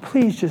 Oh,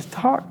 please just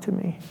talk to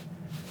me."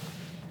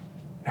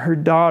 Her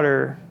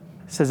daughter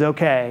says,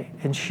 "Okay,"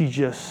 and she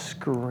just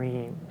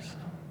screams.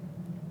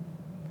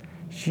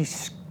 She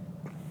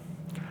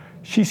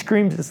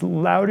screams as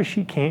loud as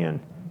she can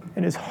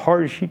and as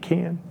hard as she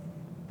can,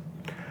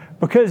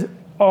 because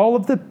all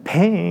of the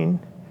pain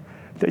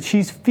that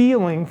she's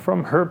feeling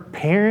from her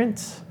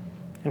parents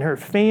and her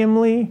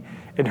family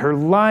and her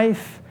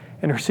life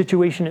and her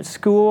situation at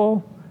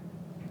school,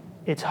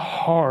 it's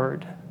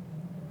hard.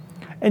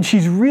 And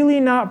she's really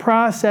not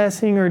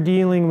processing or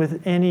dealing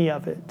with any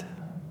of it.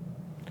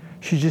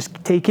 She's just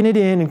taking it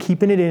in and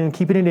keeping it in and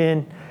keeping it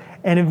in.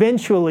 And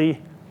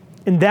eventually,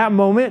 in that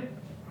moment,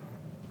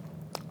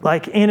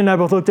 like Ann and I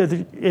both looked at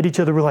each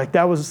other, we're like,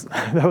 that was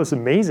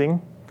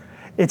amazing.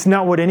 It's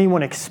not what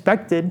anyone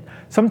expected.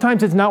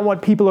 Sometimes it's not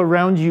what people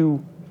around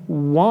you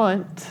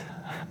want.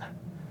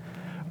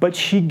 But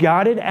she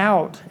got it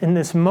out in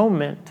this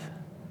moment,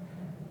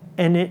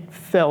 and it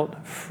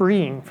felt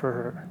freeing for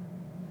her.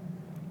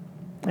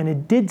 And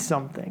it did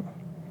something.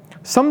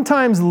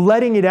 Sometimes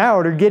letting it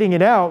out or getting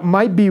it out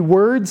might be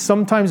words,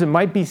 sometimes it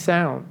might be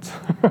sounds,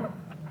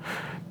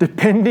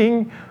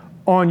 depending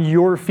on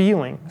your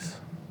feelings.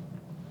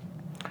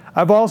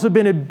 I've also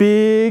been a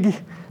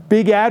big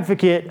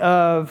advocate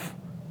of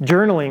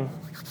journaling.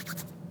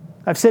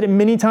 I've said it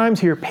many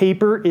times here,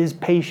 paper is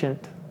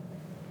patient.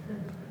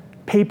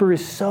 Paper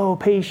is so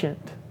patient.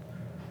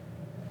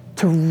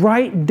 To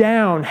write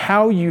down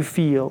how you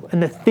feel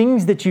and the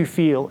things that you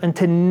feel and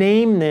to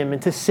name them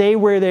and to say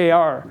where they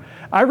are.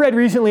 I read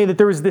recently that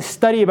there was this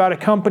study about a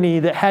company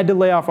that had to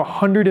lay off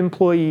 100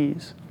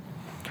 employees.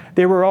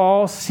 They were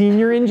all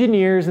senior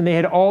engineers and they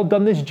had all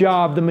done this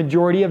job the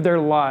majority of their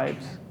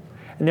lives.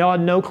 And they all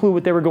had no clue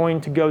what they were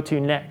going to go to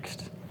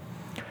next.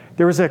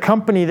 There was a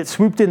company that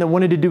swooped in that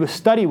wanted to do a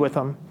study with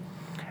them.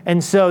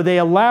 And so they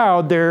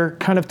allowed their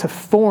kind of to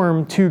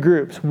form two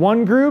groups.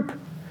 One group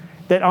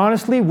that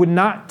honestly would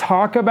not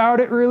talk about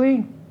it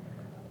really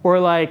or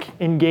like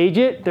engage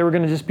it. They were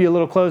going to just be a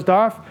little closed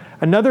off.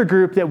 Another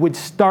group that would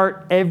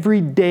start every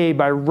day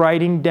by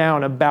writing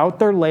down about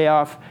their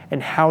layoff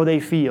and how they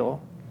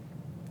feel.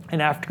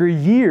 And after a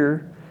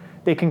year,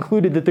 they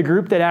concluded that the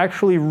group that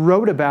actually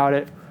wrote about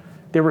it,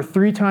 they were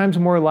 3 times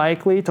more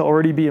likely to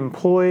already be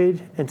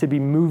employed and to be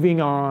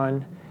moving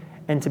on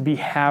and to be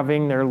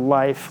having their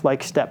life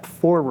like step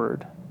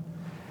forward.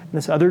 And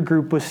this other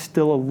group was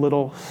still a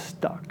little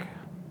stuck.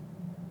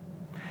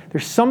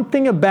 There's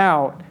something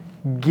about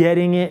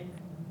getting it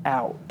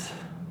out.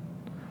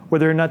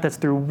 Whether or not that's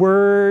through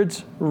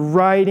words,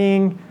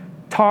 writing,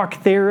 talk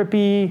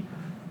therapy,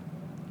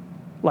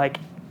 like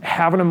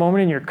having a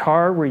moment in your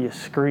car where you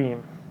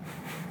scream.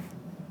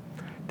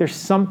 There's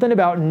something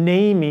about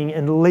naming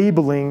and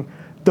labeling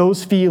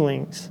those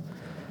feelings,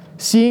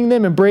 seeing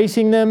them,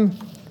 embracing them,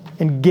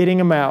 and getting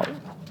them out.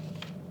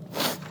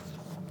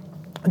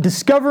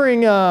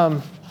 Discovering,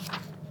 so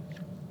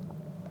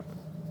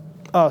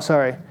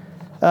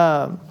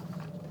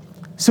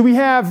we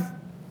have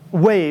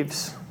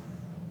waves.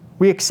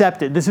 We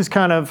accept it. This is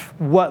kind of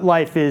what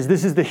life is.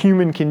 This is the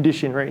human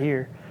condition right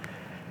here.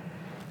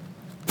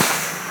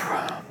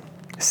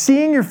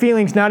 Seeing your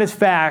feelings not as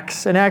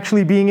facts and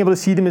actually being able to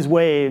see them as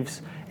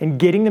waves and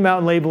getting them out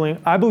and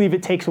labeling, I believe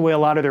it takes away a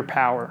lot of their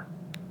power.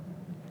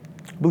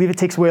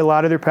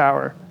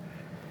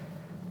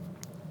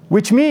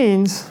 Which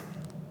means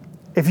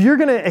if you're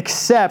going to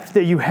accept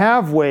that you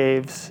have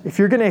waves, if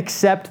you're going to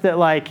accept that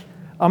like,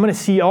 I'm going to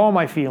see all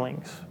my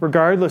feelings,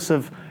 regardless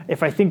of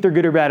if I think they're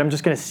good or bad, I'm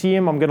just going to see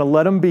them, I'm going to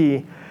let them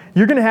be,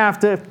 you're going to have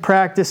to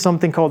practice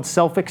something called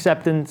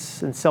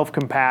self-acceptance and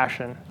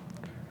self-compassion.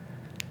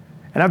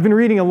 And I've been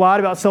reading a lot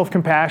about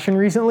self-compassion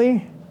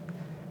recently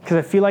because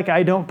I feel like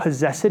I don't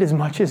possess it as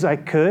much as I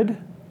could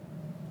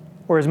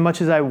or as much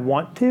as I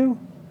want to.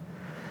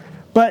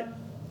 But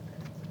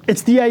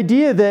it's the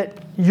idea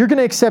that you're going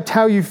to accept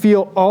how you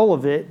feel, all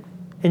of it,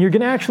 And you're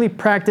going to actually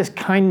practice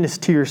kindness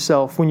to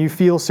yourself when you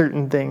feel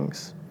certain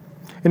things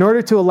in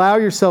order to allow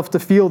yourself to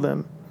feel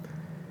them.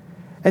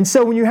 And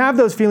so when you have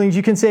those feelings,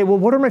 you can say, well,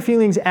 what are my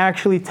feelings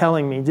actually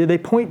telling me? Do they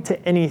point to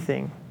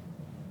anything?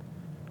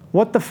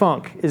 What the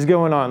funk is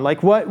going on?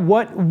 Like,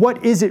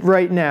 what is it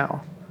right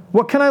now?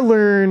 What can I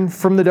learn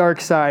from the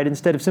dark side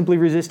instead of simply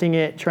resisting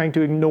it, trying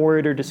to ignore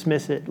it or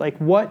dismiss it? Like,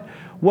 what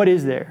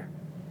is there?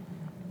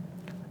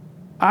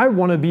 I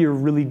want to be a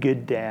really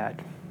good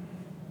dad.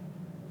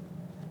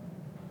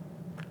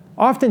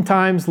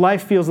 Oftentimes,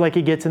 life feels like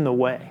it gets in the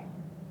way.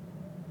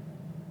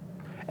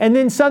 And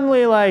then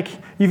suddenly, like,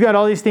 you've got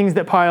all these things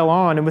that pile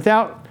on, and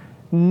without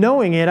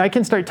knowing it, I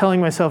can start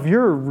telling myself,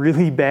 you're a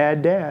really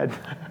bad dad.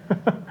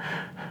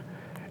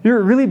 You're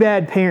a really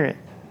bad parent.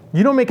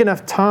 You don't make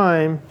enough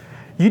time.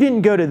 You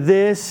didn't go to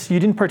this. You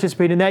didn't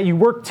participate in that. You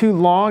worked too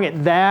long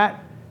at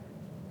that.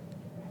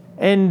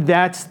 And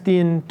that's the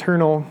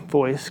internal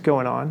voice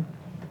going on.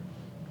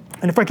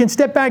 And if I can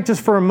step back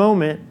just for a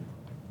moment,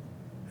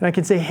 and I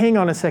can say, hang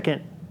on a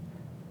second.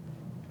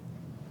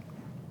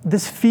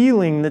 This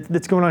feeling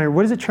that's going on here,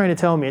 what is it trying to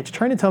tell me? It's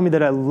trying to tell me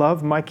that I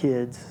love my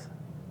kids.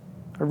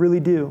 I really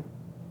do.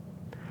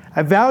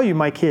 I value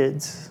my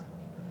kids.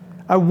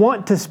 I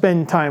want to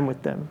spend time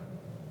with them.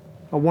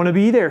 I want to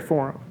be there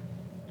for them.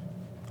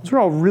 Those are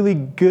all really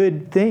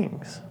good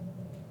things.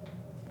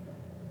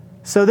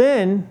 So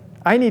then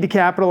I need to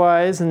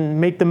capitalize and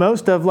make the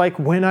most of like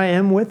when I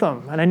am with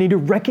them. And I need to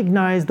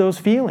recognize those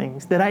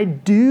feelings that I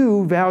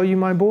do value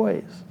my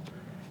boys.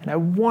 And I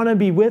want to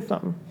be with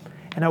them.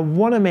 And I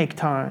want to make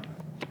time.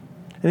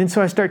 And then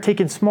so I start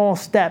taking small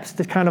steps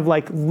to kind of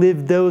like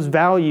live those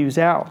values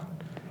out.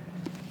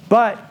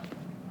 But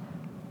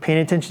paying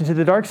attention to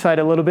the dark side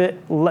a little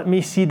bit, let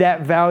me see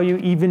that value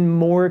even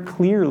more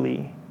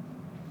clearly.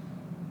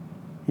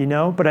 You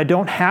know, but I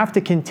don't have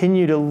to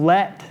continue to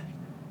let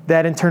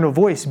that internal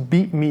voice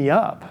beat me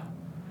up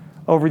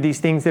over these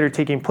things that are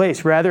taking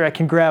place. Rather, I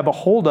can grab a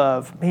hold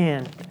of,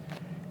 man,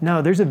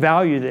 no, there's a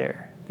value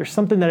there. There's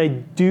something that I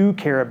do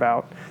care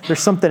about. There's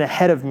something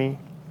ahead of me.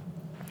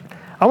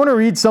 I want to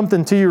read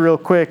something to you real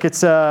quick.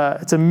 It's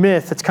a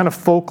myth. It's kind of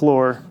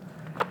folklore.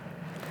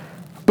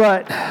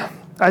 But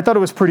I thought it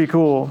was pretty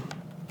cool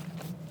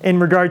in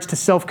regards to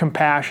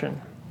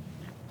self-compassion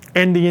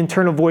and the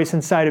internal voice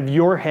inside of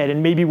your head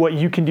and maybe what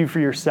you can do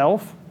for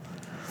yourself.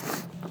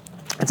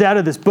 It's out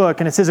of this book,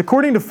 and it says,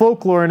 according to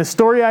folklore and a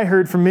story I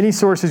heard from many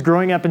sources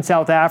growing up in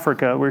South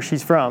Africa, where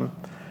she's from,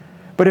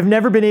 but have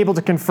never been able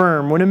to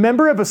confirm, when a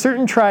member of a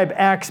certain tribe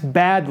acts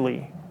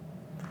badly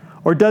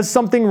or does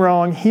something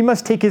wrong, he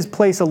must take his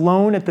place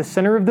alone at the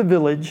center of the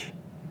village.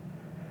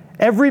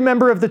 Every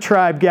member of the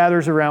tribe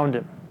gathers around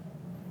him.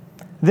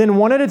 Then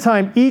one at a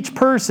time, each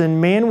person,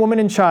 man, woman,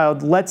 and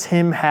child, lets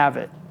him have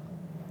it.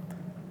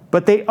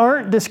 But they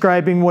aren't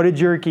describing what a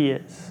jerk he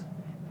is.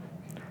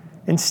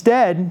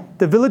 Instead,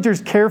 the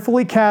villagers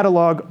carefully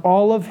catalog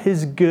all of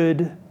his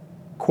good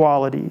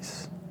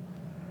qualities.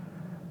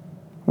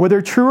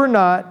 Whether true or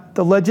not,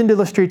 the legend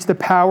illustrates the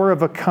power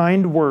of a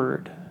kind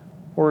word,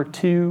 or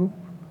two,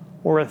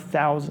 or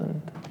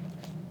 1,000.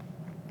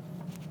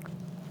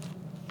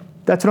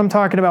 That's what I'm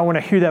talking about when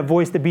I hear that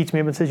voice that beats me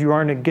up and says, you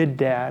aren't a good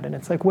dad. And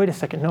it's like, wait a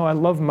second, no, I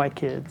love my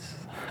kids.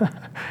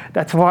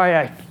 That's why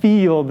I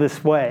feel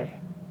this way.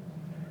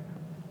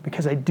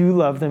 Because I do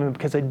love them and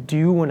because I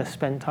do want to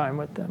spend time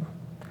with them.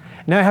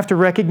 Now I have to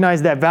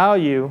recognize that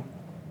value,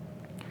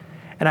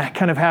 and I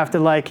kind of have to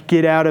like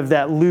get out of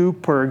that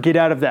loop or get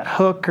out of that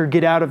hook or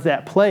get out of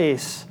that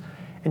place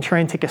and try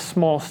and take a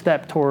small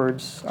step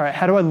towards, all right,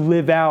 how do I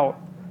live out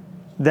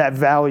that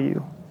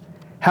value?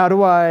 How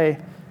do I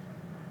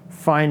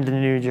find a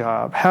new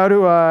job? How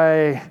do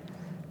I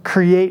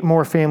create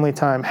more family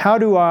time? How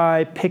do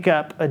I pick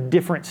up a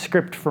different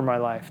script for my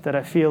life that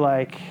I feel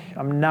like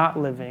I'm not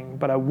living,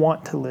 but I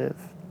want to live?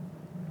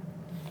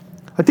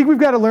 I think we've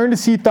got to learn to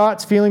see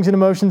thoughts, feelings, and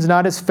emotions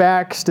not as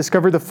facts,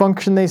 discover the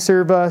function they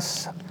serve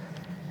us.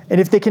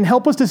 And if they can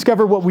help us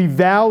discover what we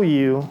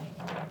value,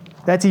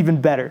 that's even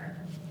better.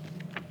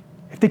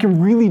 If they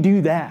can really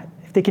do that,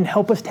 if they can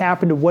help us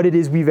tap into what it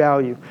is we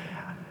value.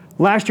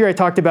 Last year I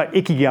talked about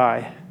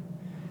ikigai.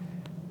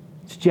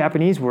 It's a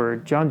Japanese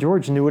word. John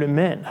George knew what it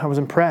meant. I was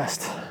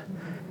impressed.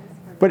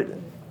 But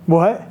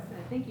what? I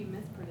think you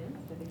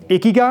mispronounced it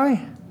again.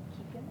 Ikigai?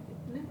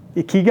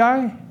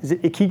 Ikigai? Is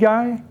it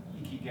ikigai?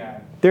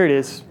 Ikigai. There it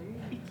is.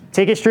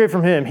 Take it straight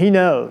from him. He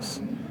knows.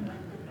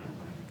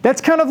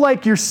 That's kind of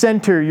like your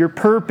center, your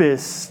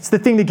purpose. It's the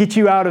thing that gets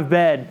you out of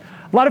bed.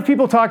 A lot of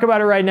people talk about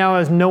it right now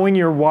as knowing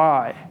your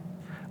why,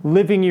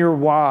 living your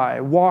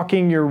why,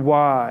 walking your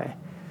why.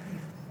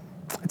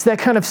 It's that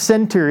kind of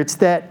center. It's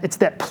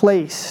that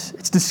place.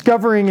 It's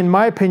discovering, in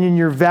my opinion,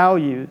 your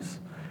values.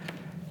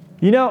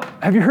 You know,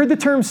 have you heard the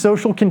term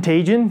social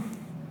contagion?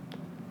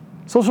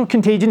 Social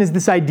contagion is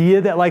this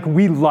idea that like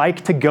we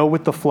like to go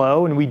with the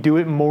flow and we do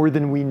it more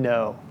than we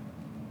know.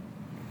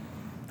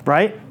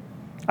 Right?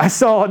 I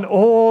saw an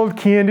old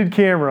candid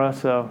camera,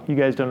 so you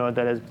guys don't know what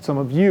that is, but some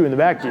of you in the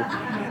back do.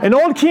 An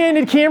old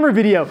candid camera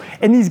video,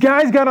 and these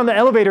guys got on the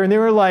elevator and they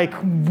were like,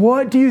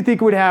 what do you think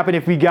would happen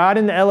if we got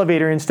in the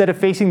elevator, instead of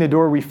facing the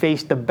door, we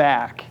faced the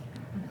back?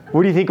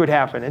 What do you think would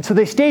happen? And so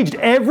they staged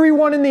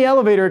everyone in the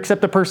elevator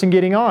except the person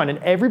getting on, and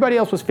everybody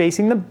else was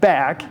facing the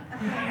back.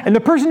 And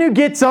the person who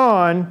gets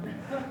on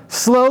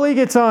slowly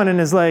gets on and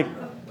is like,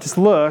 just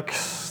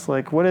looks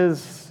like, what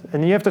is,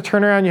 and you have to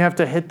turn around, you have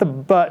to hit the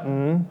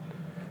button.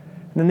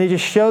 And then they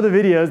just show the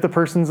videos, the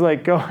person's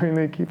like going, and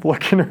they keep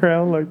looking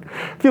around like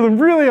feeling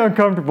really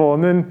uncomfortable.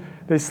 And then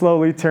they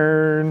slowly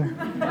turn.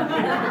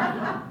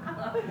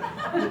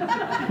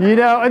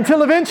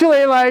 Until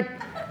eventually like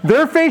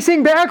they're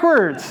facing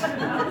backwards.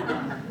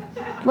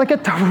 Like a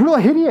total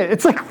idiot.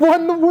 It's like, what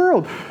in the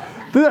world?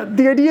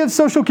 The idea of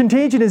social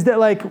contagion is that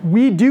like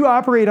we do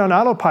operate on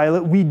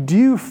autopilot. We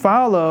do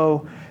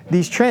follow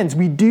these trends.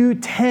 We do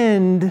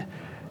tend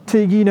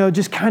to,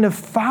 just kind of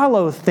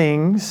follow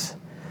things.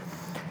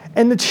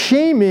 And the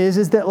shame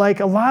is that like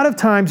a lot of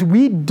times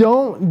we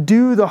don't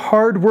do the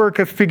hard work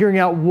of figuring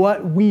out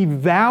what we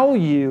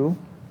value.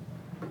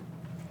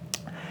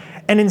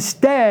 And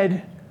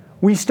instead,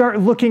 we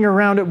start looking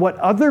around at what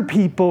other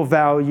people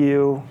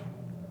value,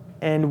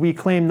 and we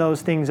claim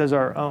those things as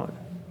our own.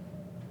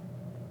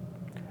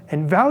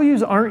 And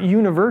values aren't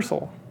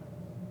universal.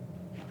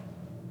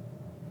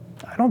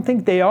 I don't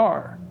think they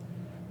are.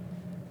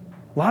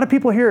 A lot of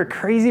people here are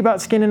crazy about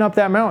skinning up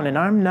that mountain, and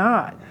I'm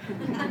not.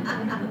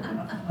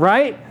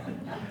 Right?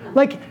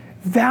 Like,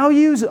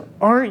 values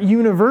aren't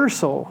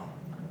universal.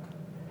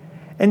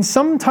 And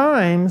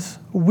sometimes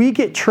we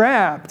get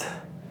trapped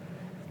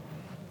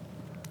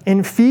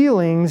in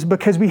feelings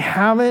because we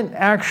haven't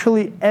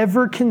actually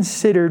ever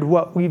considered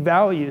what we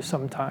value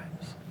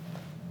sometimes.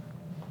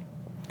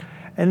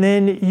 And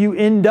then you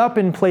end up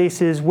in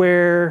places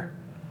where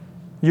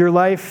your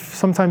life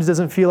sometimes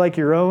doesn't feel like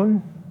your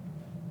own.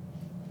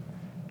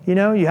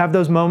 You have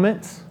those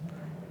moments.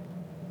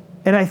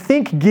 And I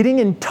think getting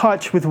in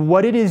touch with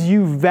what it is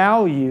you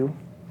value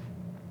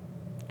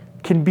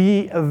can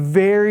be a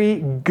very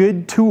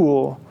good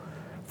tool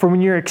for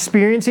when you're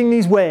experiencing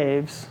these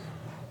waves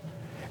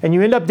and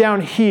you end up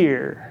down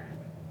here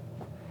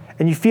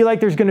and you feel like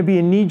there's going to be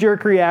a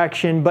knee-jerk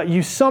reaction, but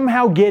you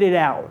somehow get it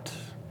out.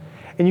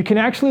 And you can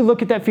actually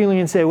look at that feeling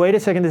and say, wait a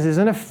second, this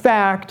isn't a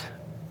fact.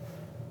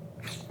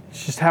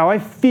 It's just how I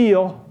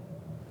feel.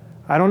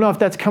 I don't know if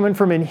that's coming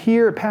from in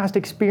here, a past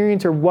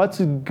experience, or what's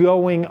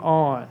going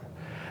on.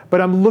 But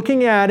I'm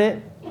looking at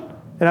it,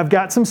 and I've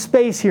got some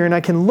space here, and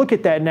I can look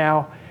at that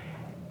now,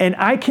 and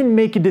I can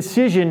make a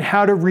decision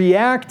how to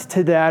react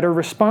to that or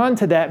respond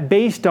to that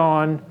based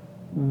on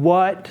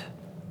what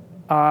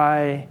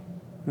I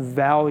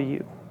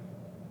value.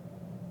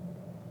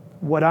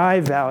 What I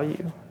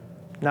value.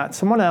 Not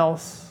someone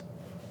else,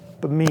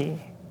 but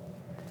me.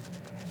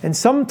 And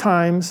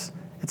sometimes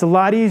it's a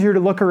lot easier to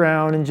look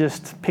around and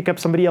just pick up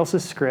somebody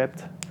else's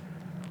script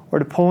or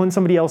to pull in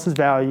somebody else's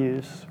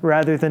values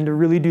rather than to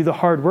really do the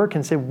hard work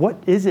and say, what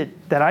is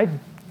it that I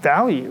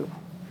value?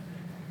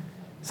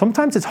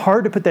 Sometimes it's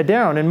hard to put that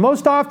down. And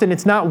most often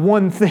it's not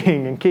one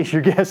thing, in case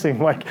you're guessing.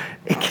 Like,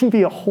 it can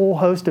be a whole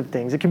host of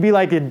things. It can be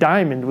like a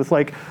diamond with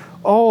like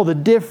all the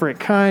different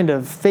kind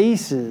of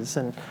faces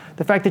and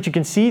the fact that you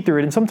can see through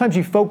it. And sometimes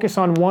you focus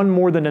on one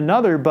more than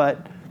another,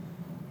 but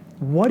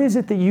what is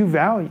it that you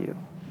value?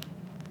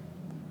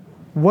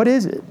 What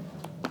is it?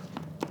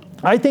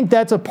 I think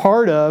that's a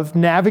part of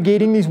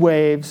navigating these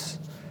waves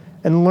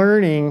and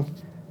learning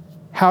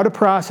how to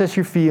process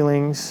your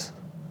feelings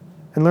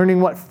and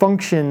learning what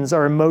functions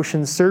our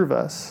emotions serve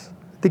us.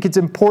 I think it's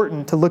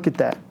important to look at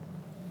that.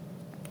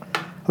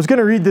 I was going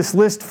to read this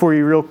list for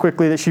you real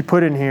quickly that she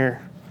put in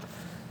here.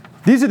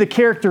 These are the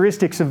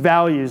characteristics of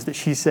values that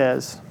she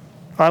says.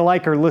 I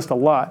like her list a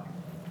lot.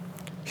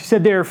 She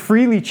said they are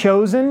freely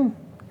chosen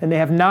and they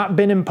have not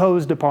been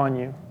imposed upon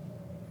you.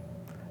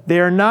 They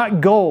are not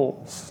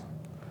goals.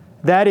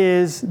 That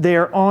is, they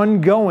are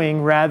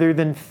ongoing rather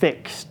than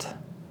fixed.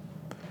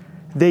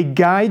 They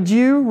guide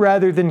you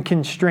rather than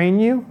constrain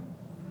you.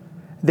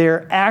 They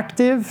are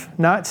active,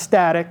 not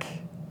static.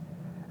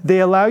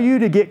 They allow you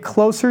to get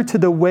closer to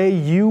the way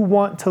you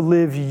want to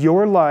live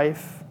your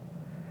life.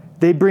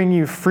 They bring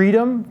you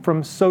freedom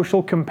from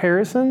social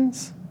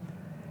comparisons.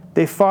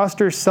 They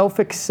foster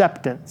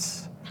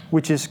self-acceptance,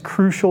 which is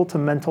crucial to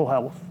mental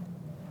health.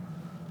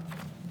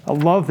 I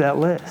love that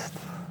list.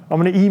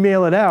 I'm going to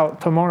email it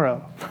out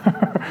tomorrow.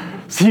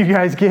 So you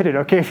guys get it,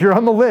 okay? If you're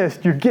on the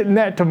list, you're getting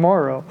that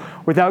tomorrow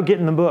without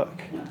getting the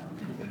book.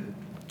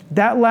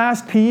 That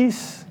last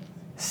piece,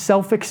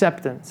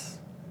 self-acceptance,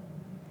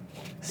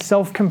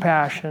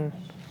 self-compassion,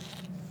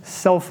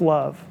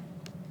 self-love.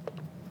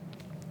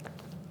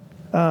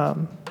 I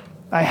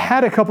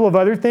had a couple of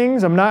other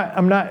things. I'm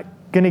not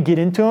going to get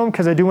into them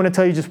because I do want to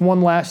tell you just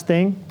one last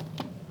thing.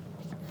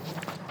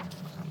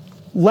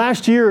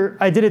 Last year,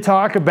 I did a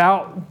talk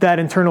about that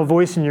internal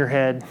voice in your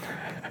head.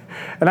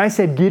 And I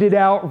said, get it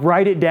out,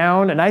 write it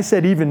down, and I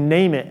said even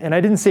name it. And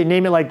I didn't say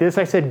name it like this,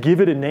 I said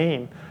give it a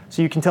name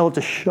so you can tell it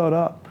to shut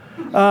up.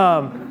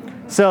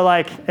 So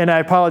and I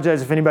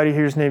apologize if anybody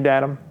here is named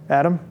Adam.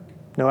 Adam?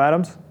 No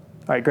Adams?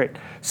 All right, great.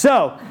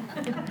 So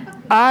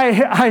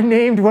I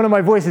named one of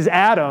my voices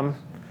Adam,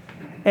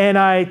 and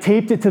I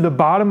taped it to the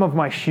bottom of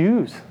my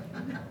shoes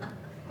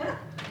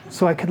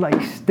so I could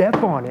step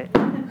on it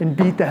and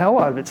beat the hell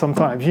out of it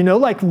sometimes,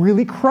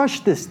 really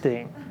crush this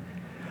thing.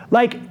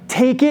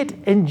 Take it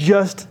and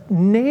just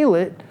nail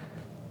it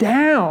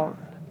down,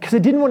 because I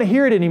didn't want to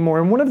hear it anymore.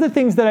 And one of the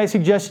things that I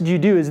suggested you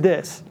do is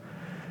this.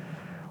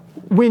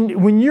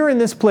 When you're in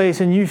this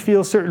place and you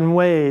feel certain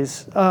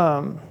ways,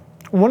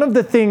 one of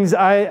the things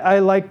I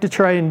like to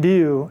try and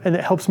do, and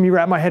it helps me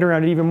wrap my head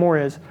around it even more,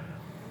 is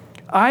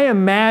I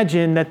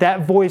imagine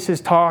that voice is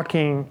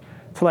talking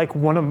to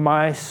one of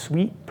my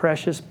sweet,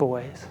 precious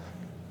boys,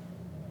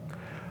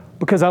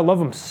 because I love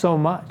them so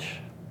much.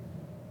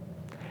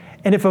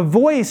 And if a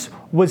voice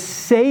was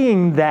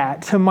saying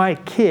that to my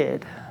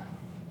kid,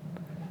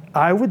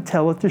 I would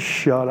tell it to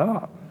shut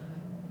up.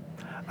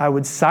 I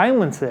would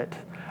silence it.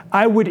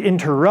 I would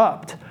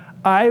interrupt.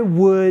 I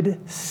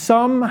would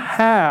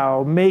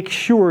somehow make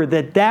sure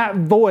that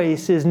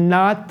voice is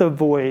not the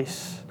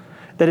voice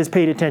that is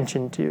paid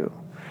attention to,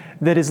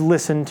 that is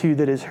listened to,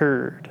 that is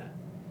heard.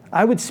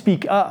 I would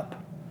speak up.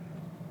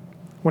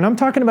 When I'm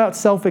talking about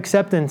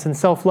self-acceptance and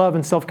self-love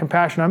and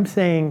self-compassion, I'm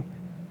saying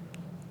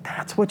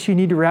that's what you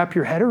need to wrap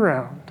your head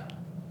around.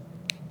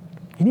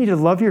 You need to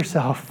love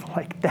yourself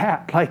like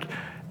that.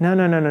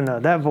 No,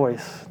 that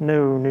voice,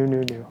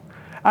 no.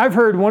 I've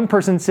heard one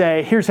person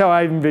say, here's how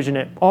I envision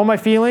it. All my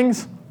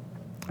feelings,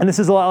 and this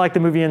is a lot like the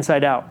movie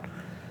Inside Out.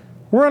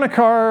 We're on a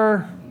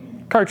car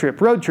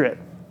trip, road trip,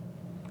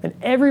 and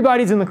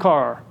everybody's in the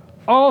car.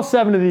 All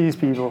 7 of these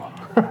people.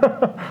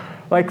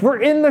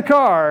 We're in the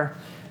car,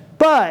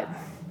 but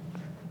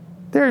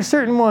there are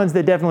certain ones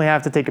that definitely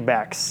have to take a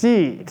back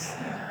seat,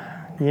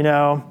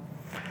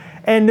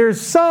 And there's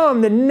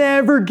some that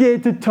never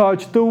get to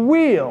touch the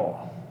wheel.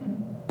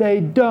 They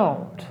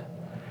don't.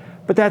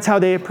 But that's how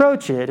they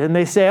approach it. And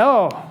they say,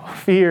 oh,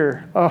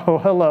 fear. Oh,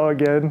 hello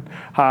again.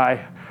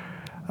 Hi.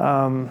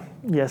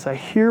 Yes, I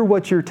hear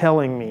what you're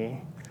telling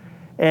me.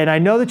 And I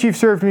know that you've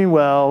served me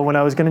well when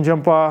I was going to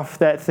jump off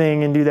that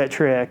thing and do that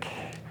trick.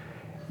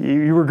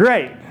 You were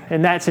great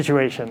in that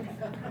situation.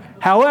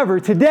 However,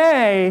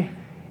 today,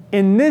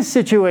 in this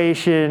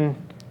situation,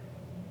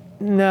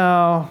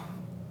 no,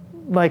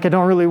 I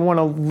don't really want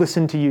to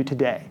listen to you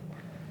today.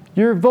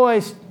 Your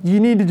voice, you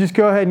need to just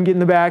go ahead and get in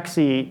the back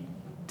seat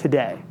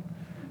today,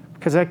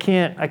 because I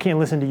can't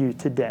listen to you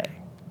today.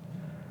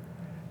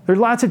 There are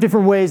lots of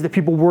different ways that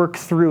people work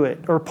through it,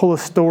 or pull a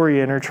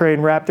story in, or try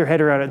and wrap their head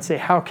around it and say,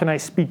 how can I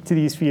speak to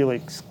these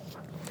feelings?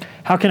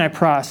 How can I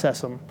process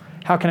them?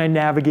 How can I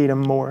navigate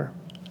them more?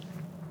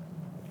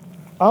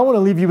 I want to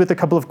leave you with a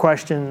couple of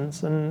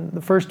questions. And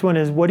the first one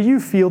is, what do you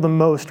feel the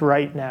most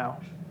right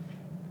now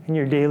in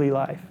your daily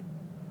life?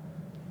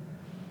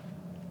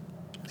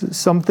 Is it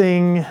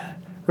something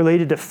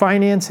related to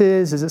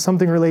finances? Is it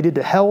something related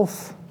to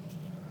health?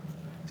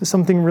 Is it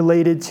something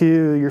related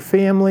to your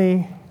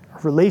family,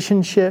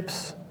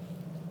 relationships,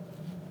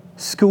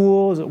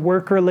 school? Is it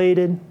work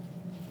related?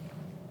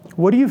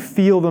 What do you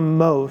feel the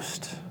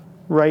most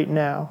right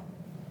now?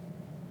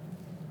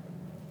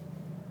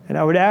 And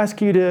I would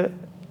ask you to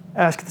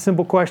ask the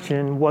simple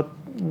question,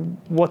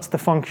 what's the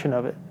function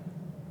of it?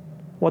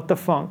 What the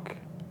funk?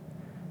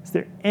 Is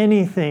there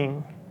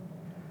anything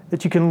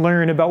that you can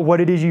learn about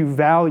what it is you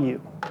value?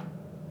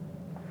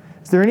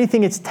 Is there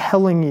anything it's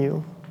telling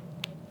you?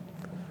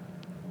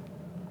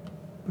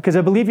 Because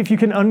I believe if you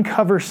can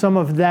uncover some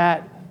of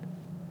that,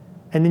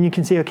 and then you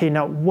can say, okay,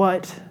 now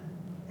what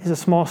is a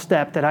small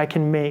step that I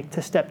can make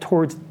to step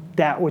towards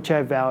that which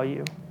I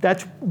value?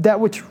 That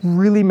which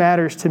really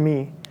matters to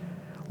me.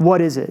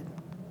 What is it?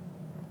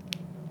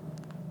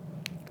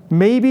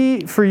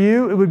 Maybe for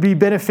you, it would be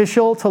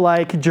beneficial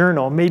to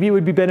journal. Maybe it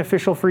would be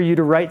beneficial for you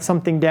to write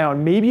something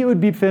down. Maybe it would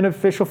be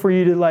beneficial for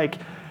you to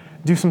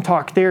do some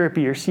talk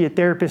therapy or see a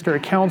therapist or a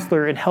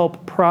counselor and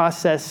help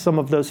process some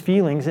of those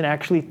feelings and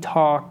actually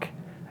talk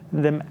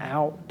them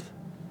out.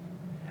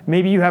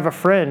 Maybe you have a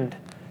friend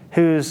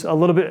who's a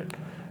little bit,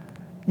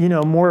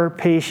 more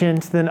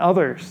patient than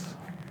others.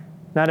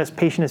 Not as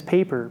patient as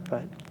paper,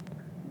 but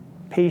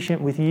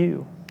patient with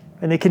you.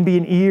 And they can be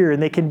an ear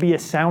and they can be a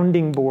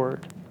sounding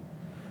board.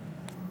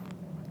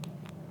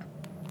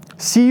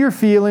 See your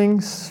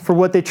feelings for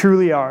what they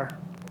truly are.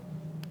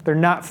 They're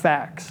not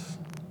facts.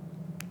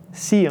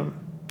 See them.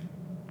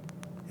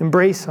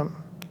 Embrace them.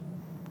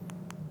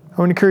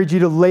 I would encourage you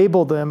to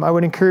label them. I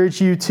would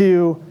encourage you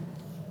to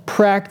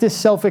practice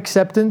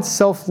self-acceptance,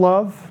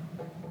 self-love.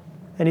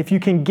 And if you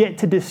can get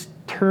to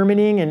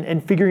determining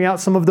and figuring out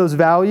some of those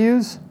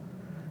values,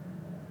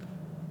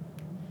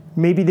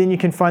 maybe then you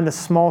can find the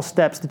small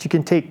steps that you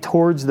can take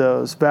towards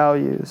those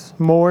values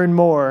more and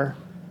more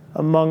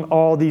among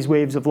all these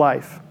waves of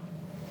life.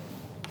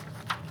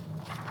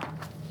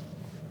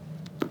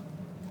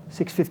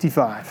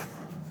 6:55.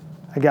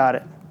 I got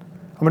it.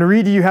 I'm going to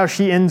read to you how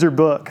she ends her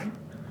book.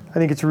 I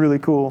think it's really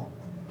cool.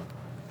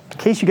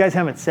 case you guys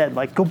haven't said,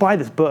 like, go buy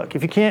this book.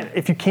 If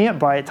you can't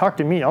buy it, talk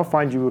to me. I'll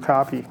find you a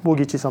copy. We'll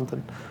get you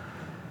something.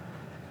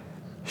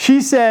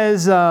 She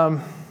says,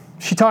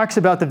 she talks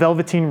about the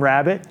Velveteen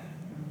Rabbit,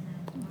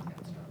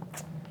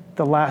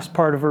 the last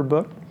part of her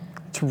book.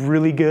 It's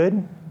really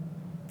good.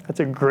 That's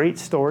a great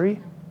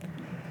story.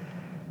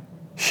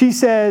 She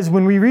says,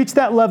 when we reach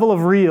that level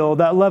of real,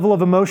 that level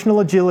of emotional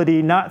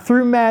agility, not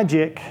through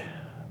magic,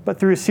 but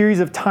through a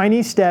series of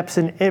tiny steps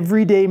and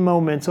everyday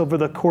moments over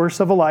the course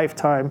of a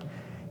lifetime,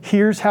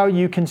 here's how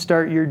you can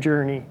start your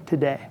journey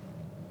today.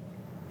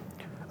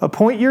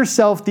 Appoint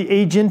yourself the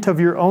agent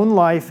of your own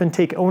life and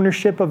take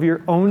ownership of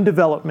your own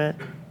development,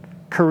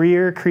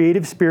 career,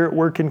 creative spirit,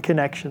 work, and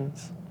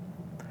connections.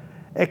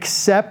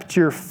 Accept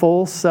your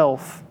full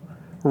self,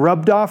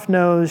 rubbed off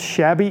nose,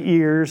 shabby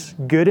ears,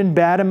 good and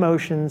bad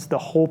emotions, the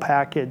whole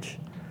package.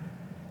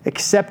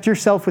 Accept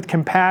yourself with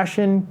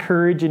compassion,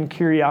 courage, and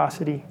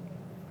curiosity.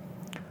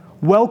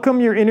 Welcome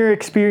your inner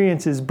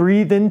experiences,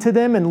 breathe into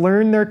them, and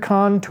learn their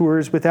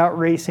contours without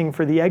racing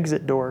for the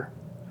exit door.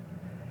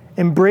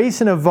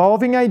 Embrace an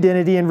evolving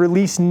identity and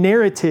release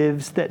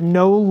narratives that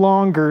no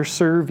longer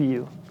serve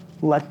you.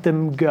 Let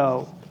them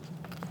go.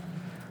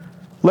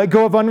 Let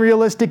go of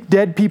unrealistic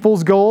dead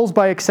people's goals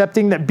by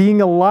accepting that being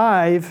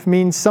alive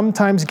means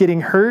sometimes getting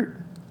hurt,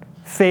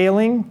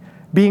 failing,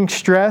 being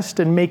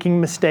stressed, and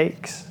making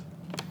mistakes.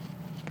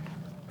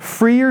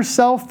 Free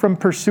yourself from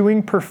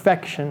pursuing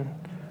perfection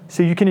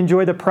so you can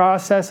enjoy the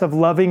process of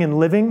loving and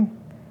living.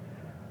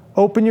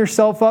 Open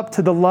yourself up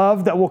to the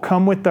love that will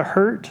come with the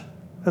hurt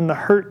and the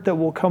hurt that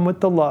will come with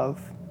the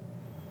love.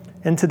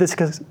 Into the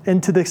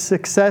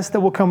success that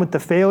will come with the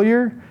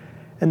failure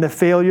and the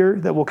failure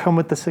that will come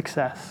with the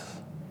success.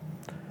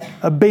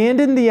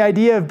 Abandon the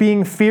idea of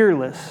being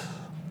fearless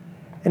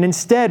and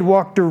instead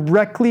walk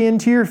directly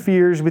into your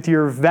fears with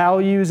your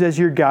values as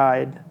your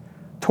guide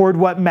toward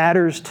what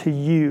matters to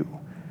you.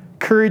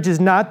 Courage is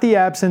not the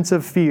absence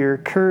of fear.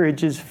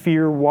 Courage is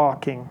fear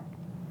walking.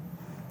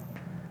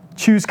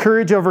 Choose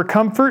courage over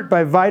comfort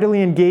by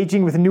vitally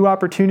engaging with new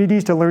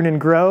opportunities to learn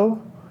and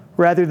grow,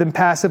 rather than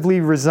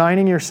passively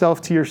resigning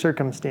yourself to your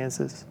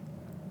circumstances.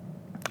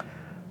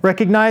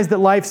 Recognize that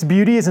life's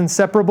beauty is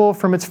inseparable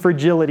from its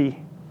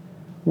fragility.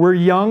 We're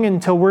young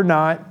until we're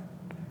not.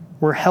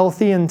 We're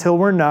healthy until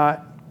we're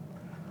not.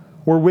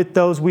 We're with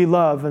those we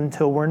love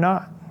until we're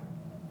not.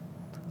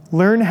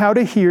 Learn how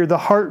to hear the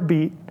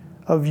heartbeat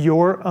of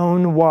your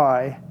own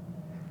why.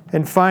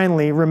 And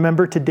finally,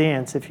 remember to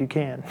dance if you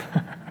can.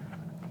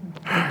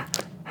 I'm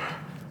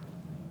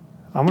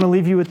going to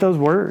leave you with those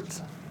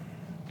words.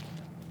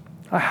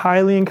 I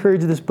highly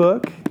encourage this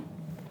book.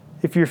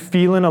 If you're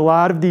feeling a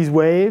lot of these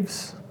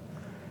waves,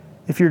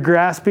 if you're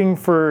grasping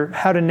for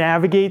how to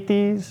navigate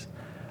these,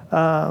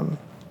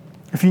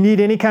 if you need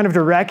any kind of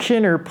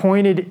direction or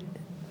pointed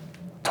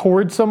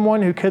towards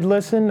someone who could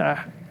listen,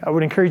 I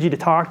would encourage you to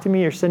talk to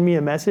me or send me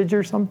a message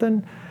or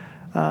something.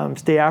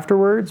 Stay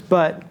afterwards,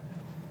 but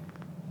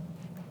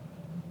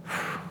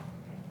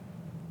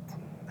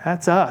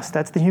that's us.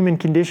 That's the human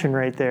condition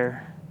right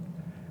there.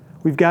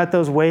 We've got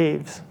those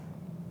waves.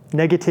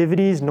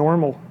 Negativity is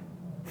normal.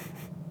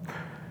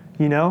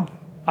 You know,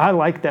 I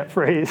like that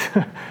phrase.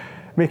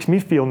 Makes me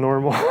feel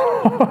normal.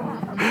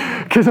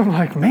 Because I'm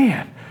like,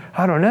 man,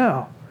 I don't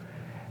know.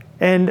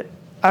 And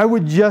I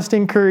would just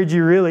encourage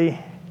you really,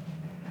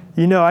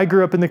 you know, I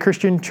grew up in the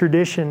Christian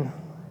tradition,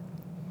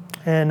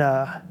 and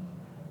I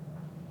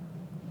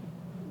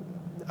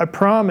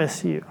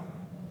promise you,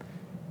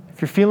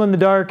 if you're feeling the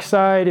dark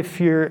side, if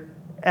you're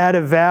at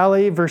a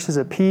valley versus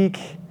a peak,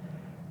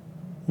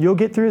 you'll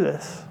get through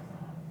this.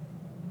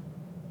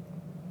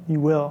 You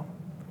will.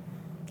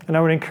 And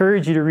I would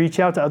encourage you to reach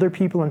out to other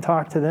people and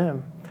talk to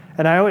them.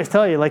 And I always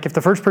tell you, like, if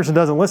the first person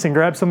doesn't listen,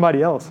 grab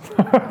somebody else.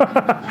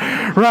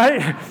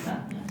 Right?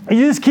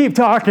 You just keep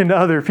talking to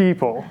other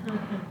people.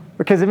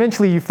 Because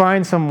eventually you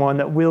find someone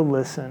that will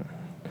listen.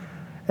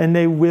 And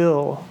they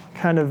will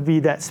kind of be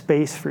that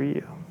space for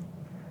you.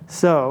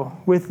 So,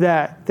 with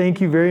that,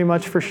 thank you very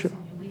much for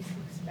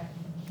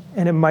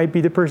and it might be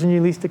the person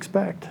you least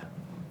expect.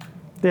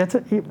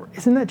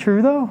 Isn't that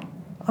true, though?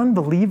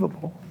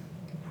 Unbelievable.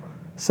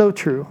 So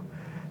true.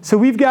 So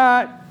we've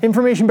got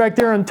information back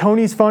there on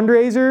Tony's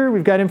fundraiser.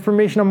 We've got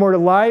information on More to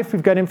Life.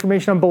 We've got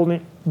information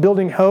on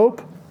building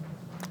hope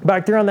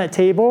back there on that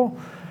table.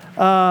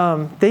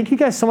 Thank you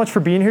guys so much for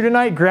being here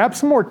tonight. Grab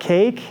some more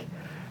cake.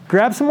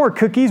 Grab some more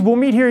cookies. We'll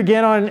meet here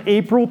again on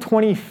April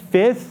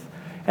 25th.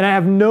 And I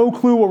have no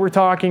clue what we're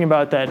talking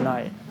about that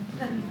night.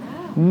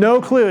 No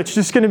clue. It's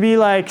just going to be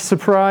like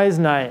surprise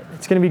night.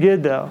 It's going to be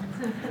good, though.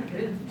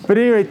 But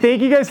anyway,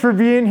 thank you guys for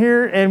being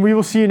here, and we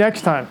will see you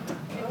next time.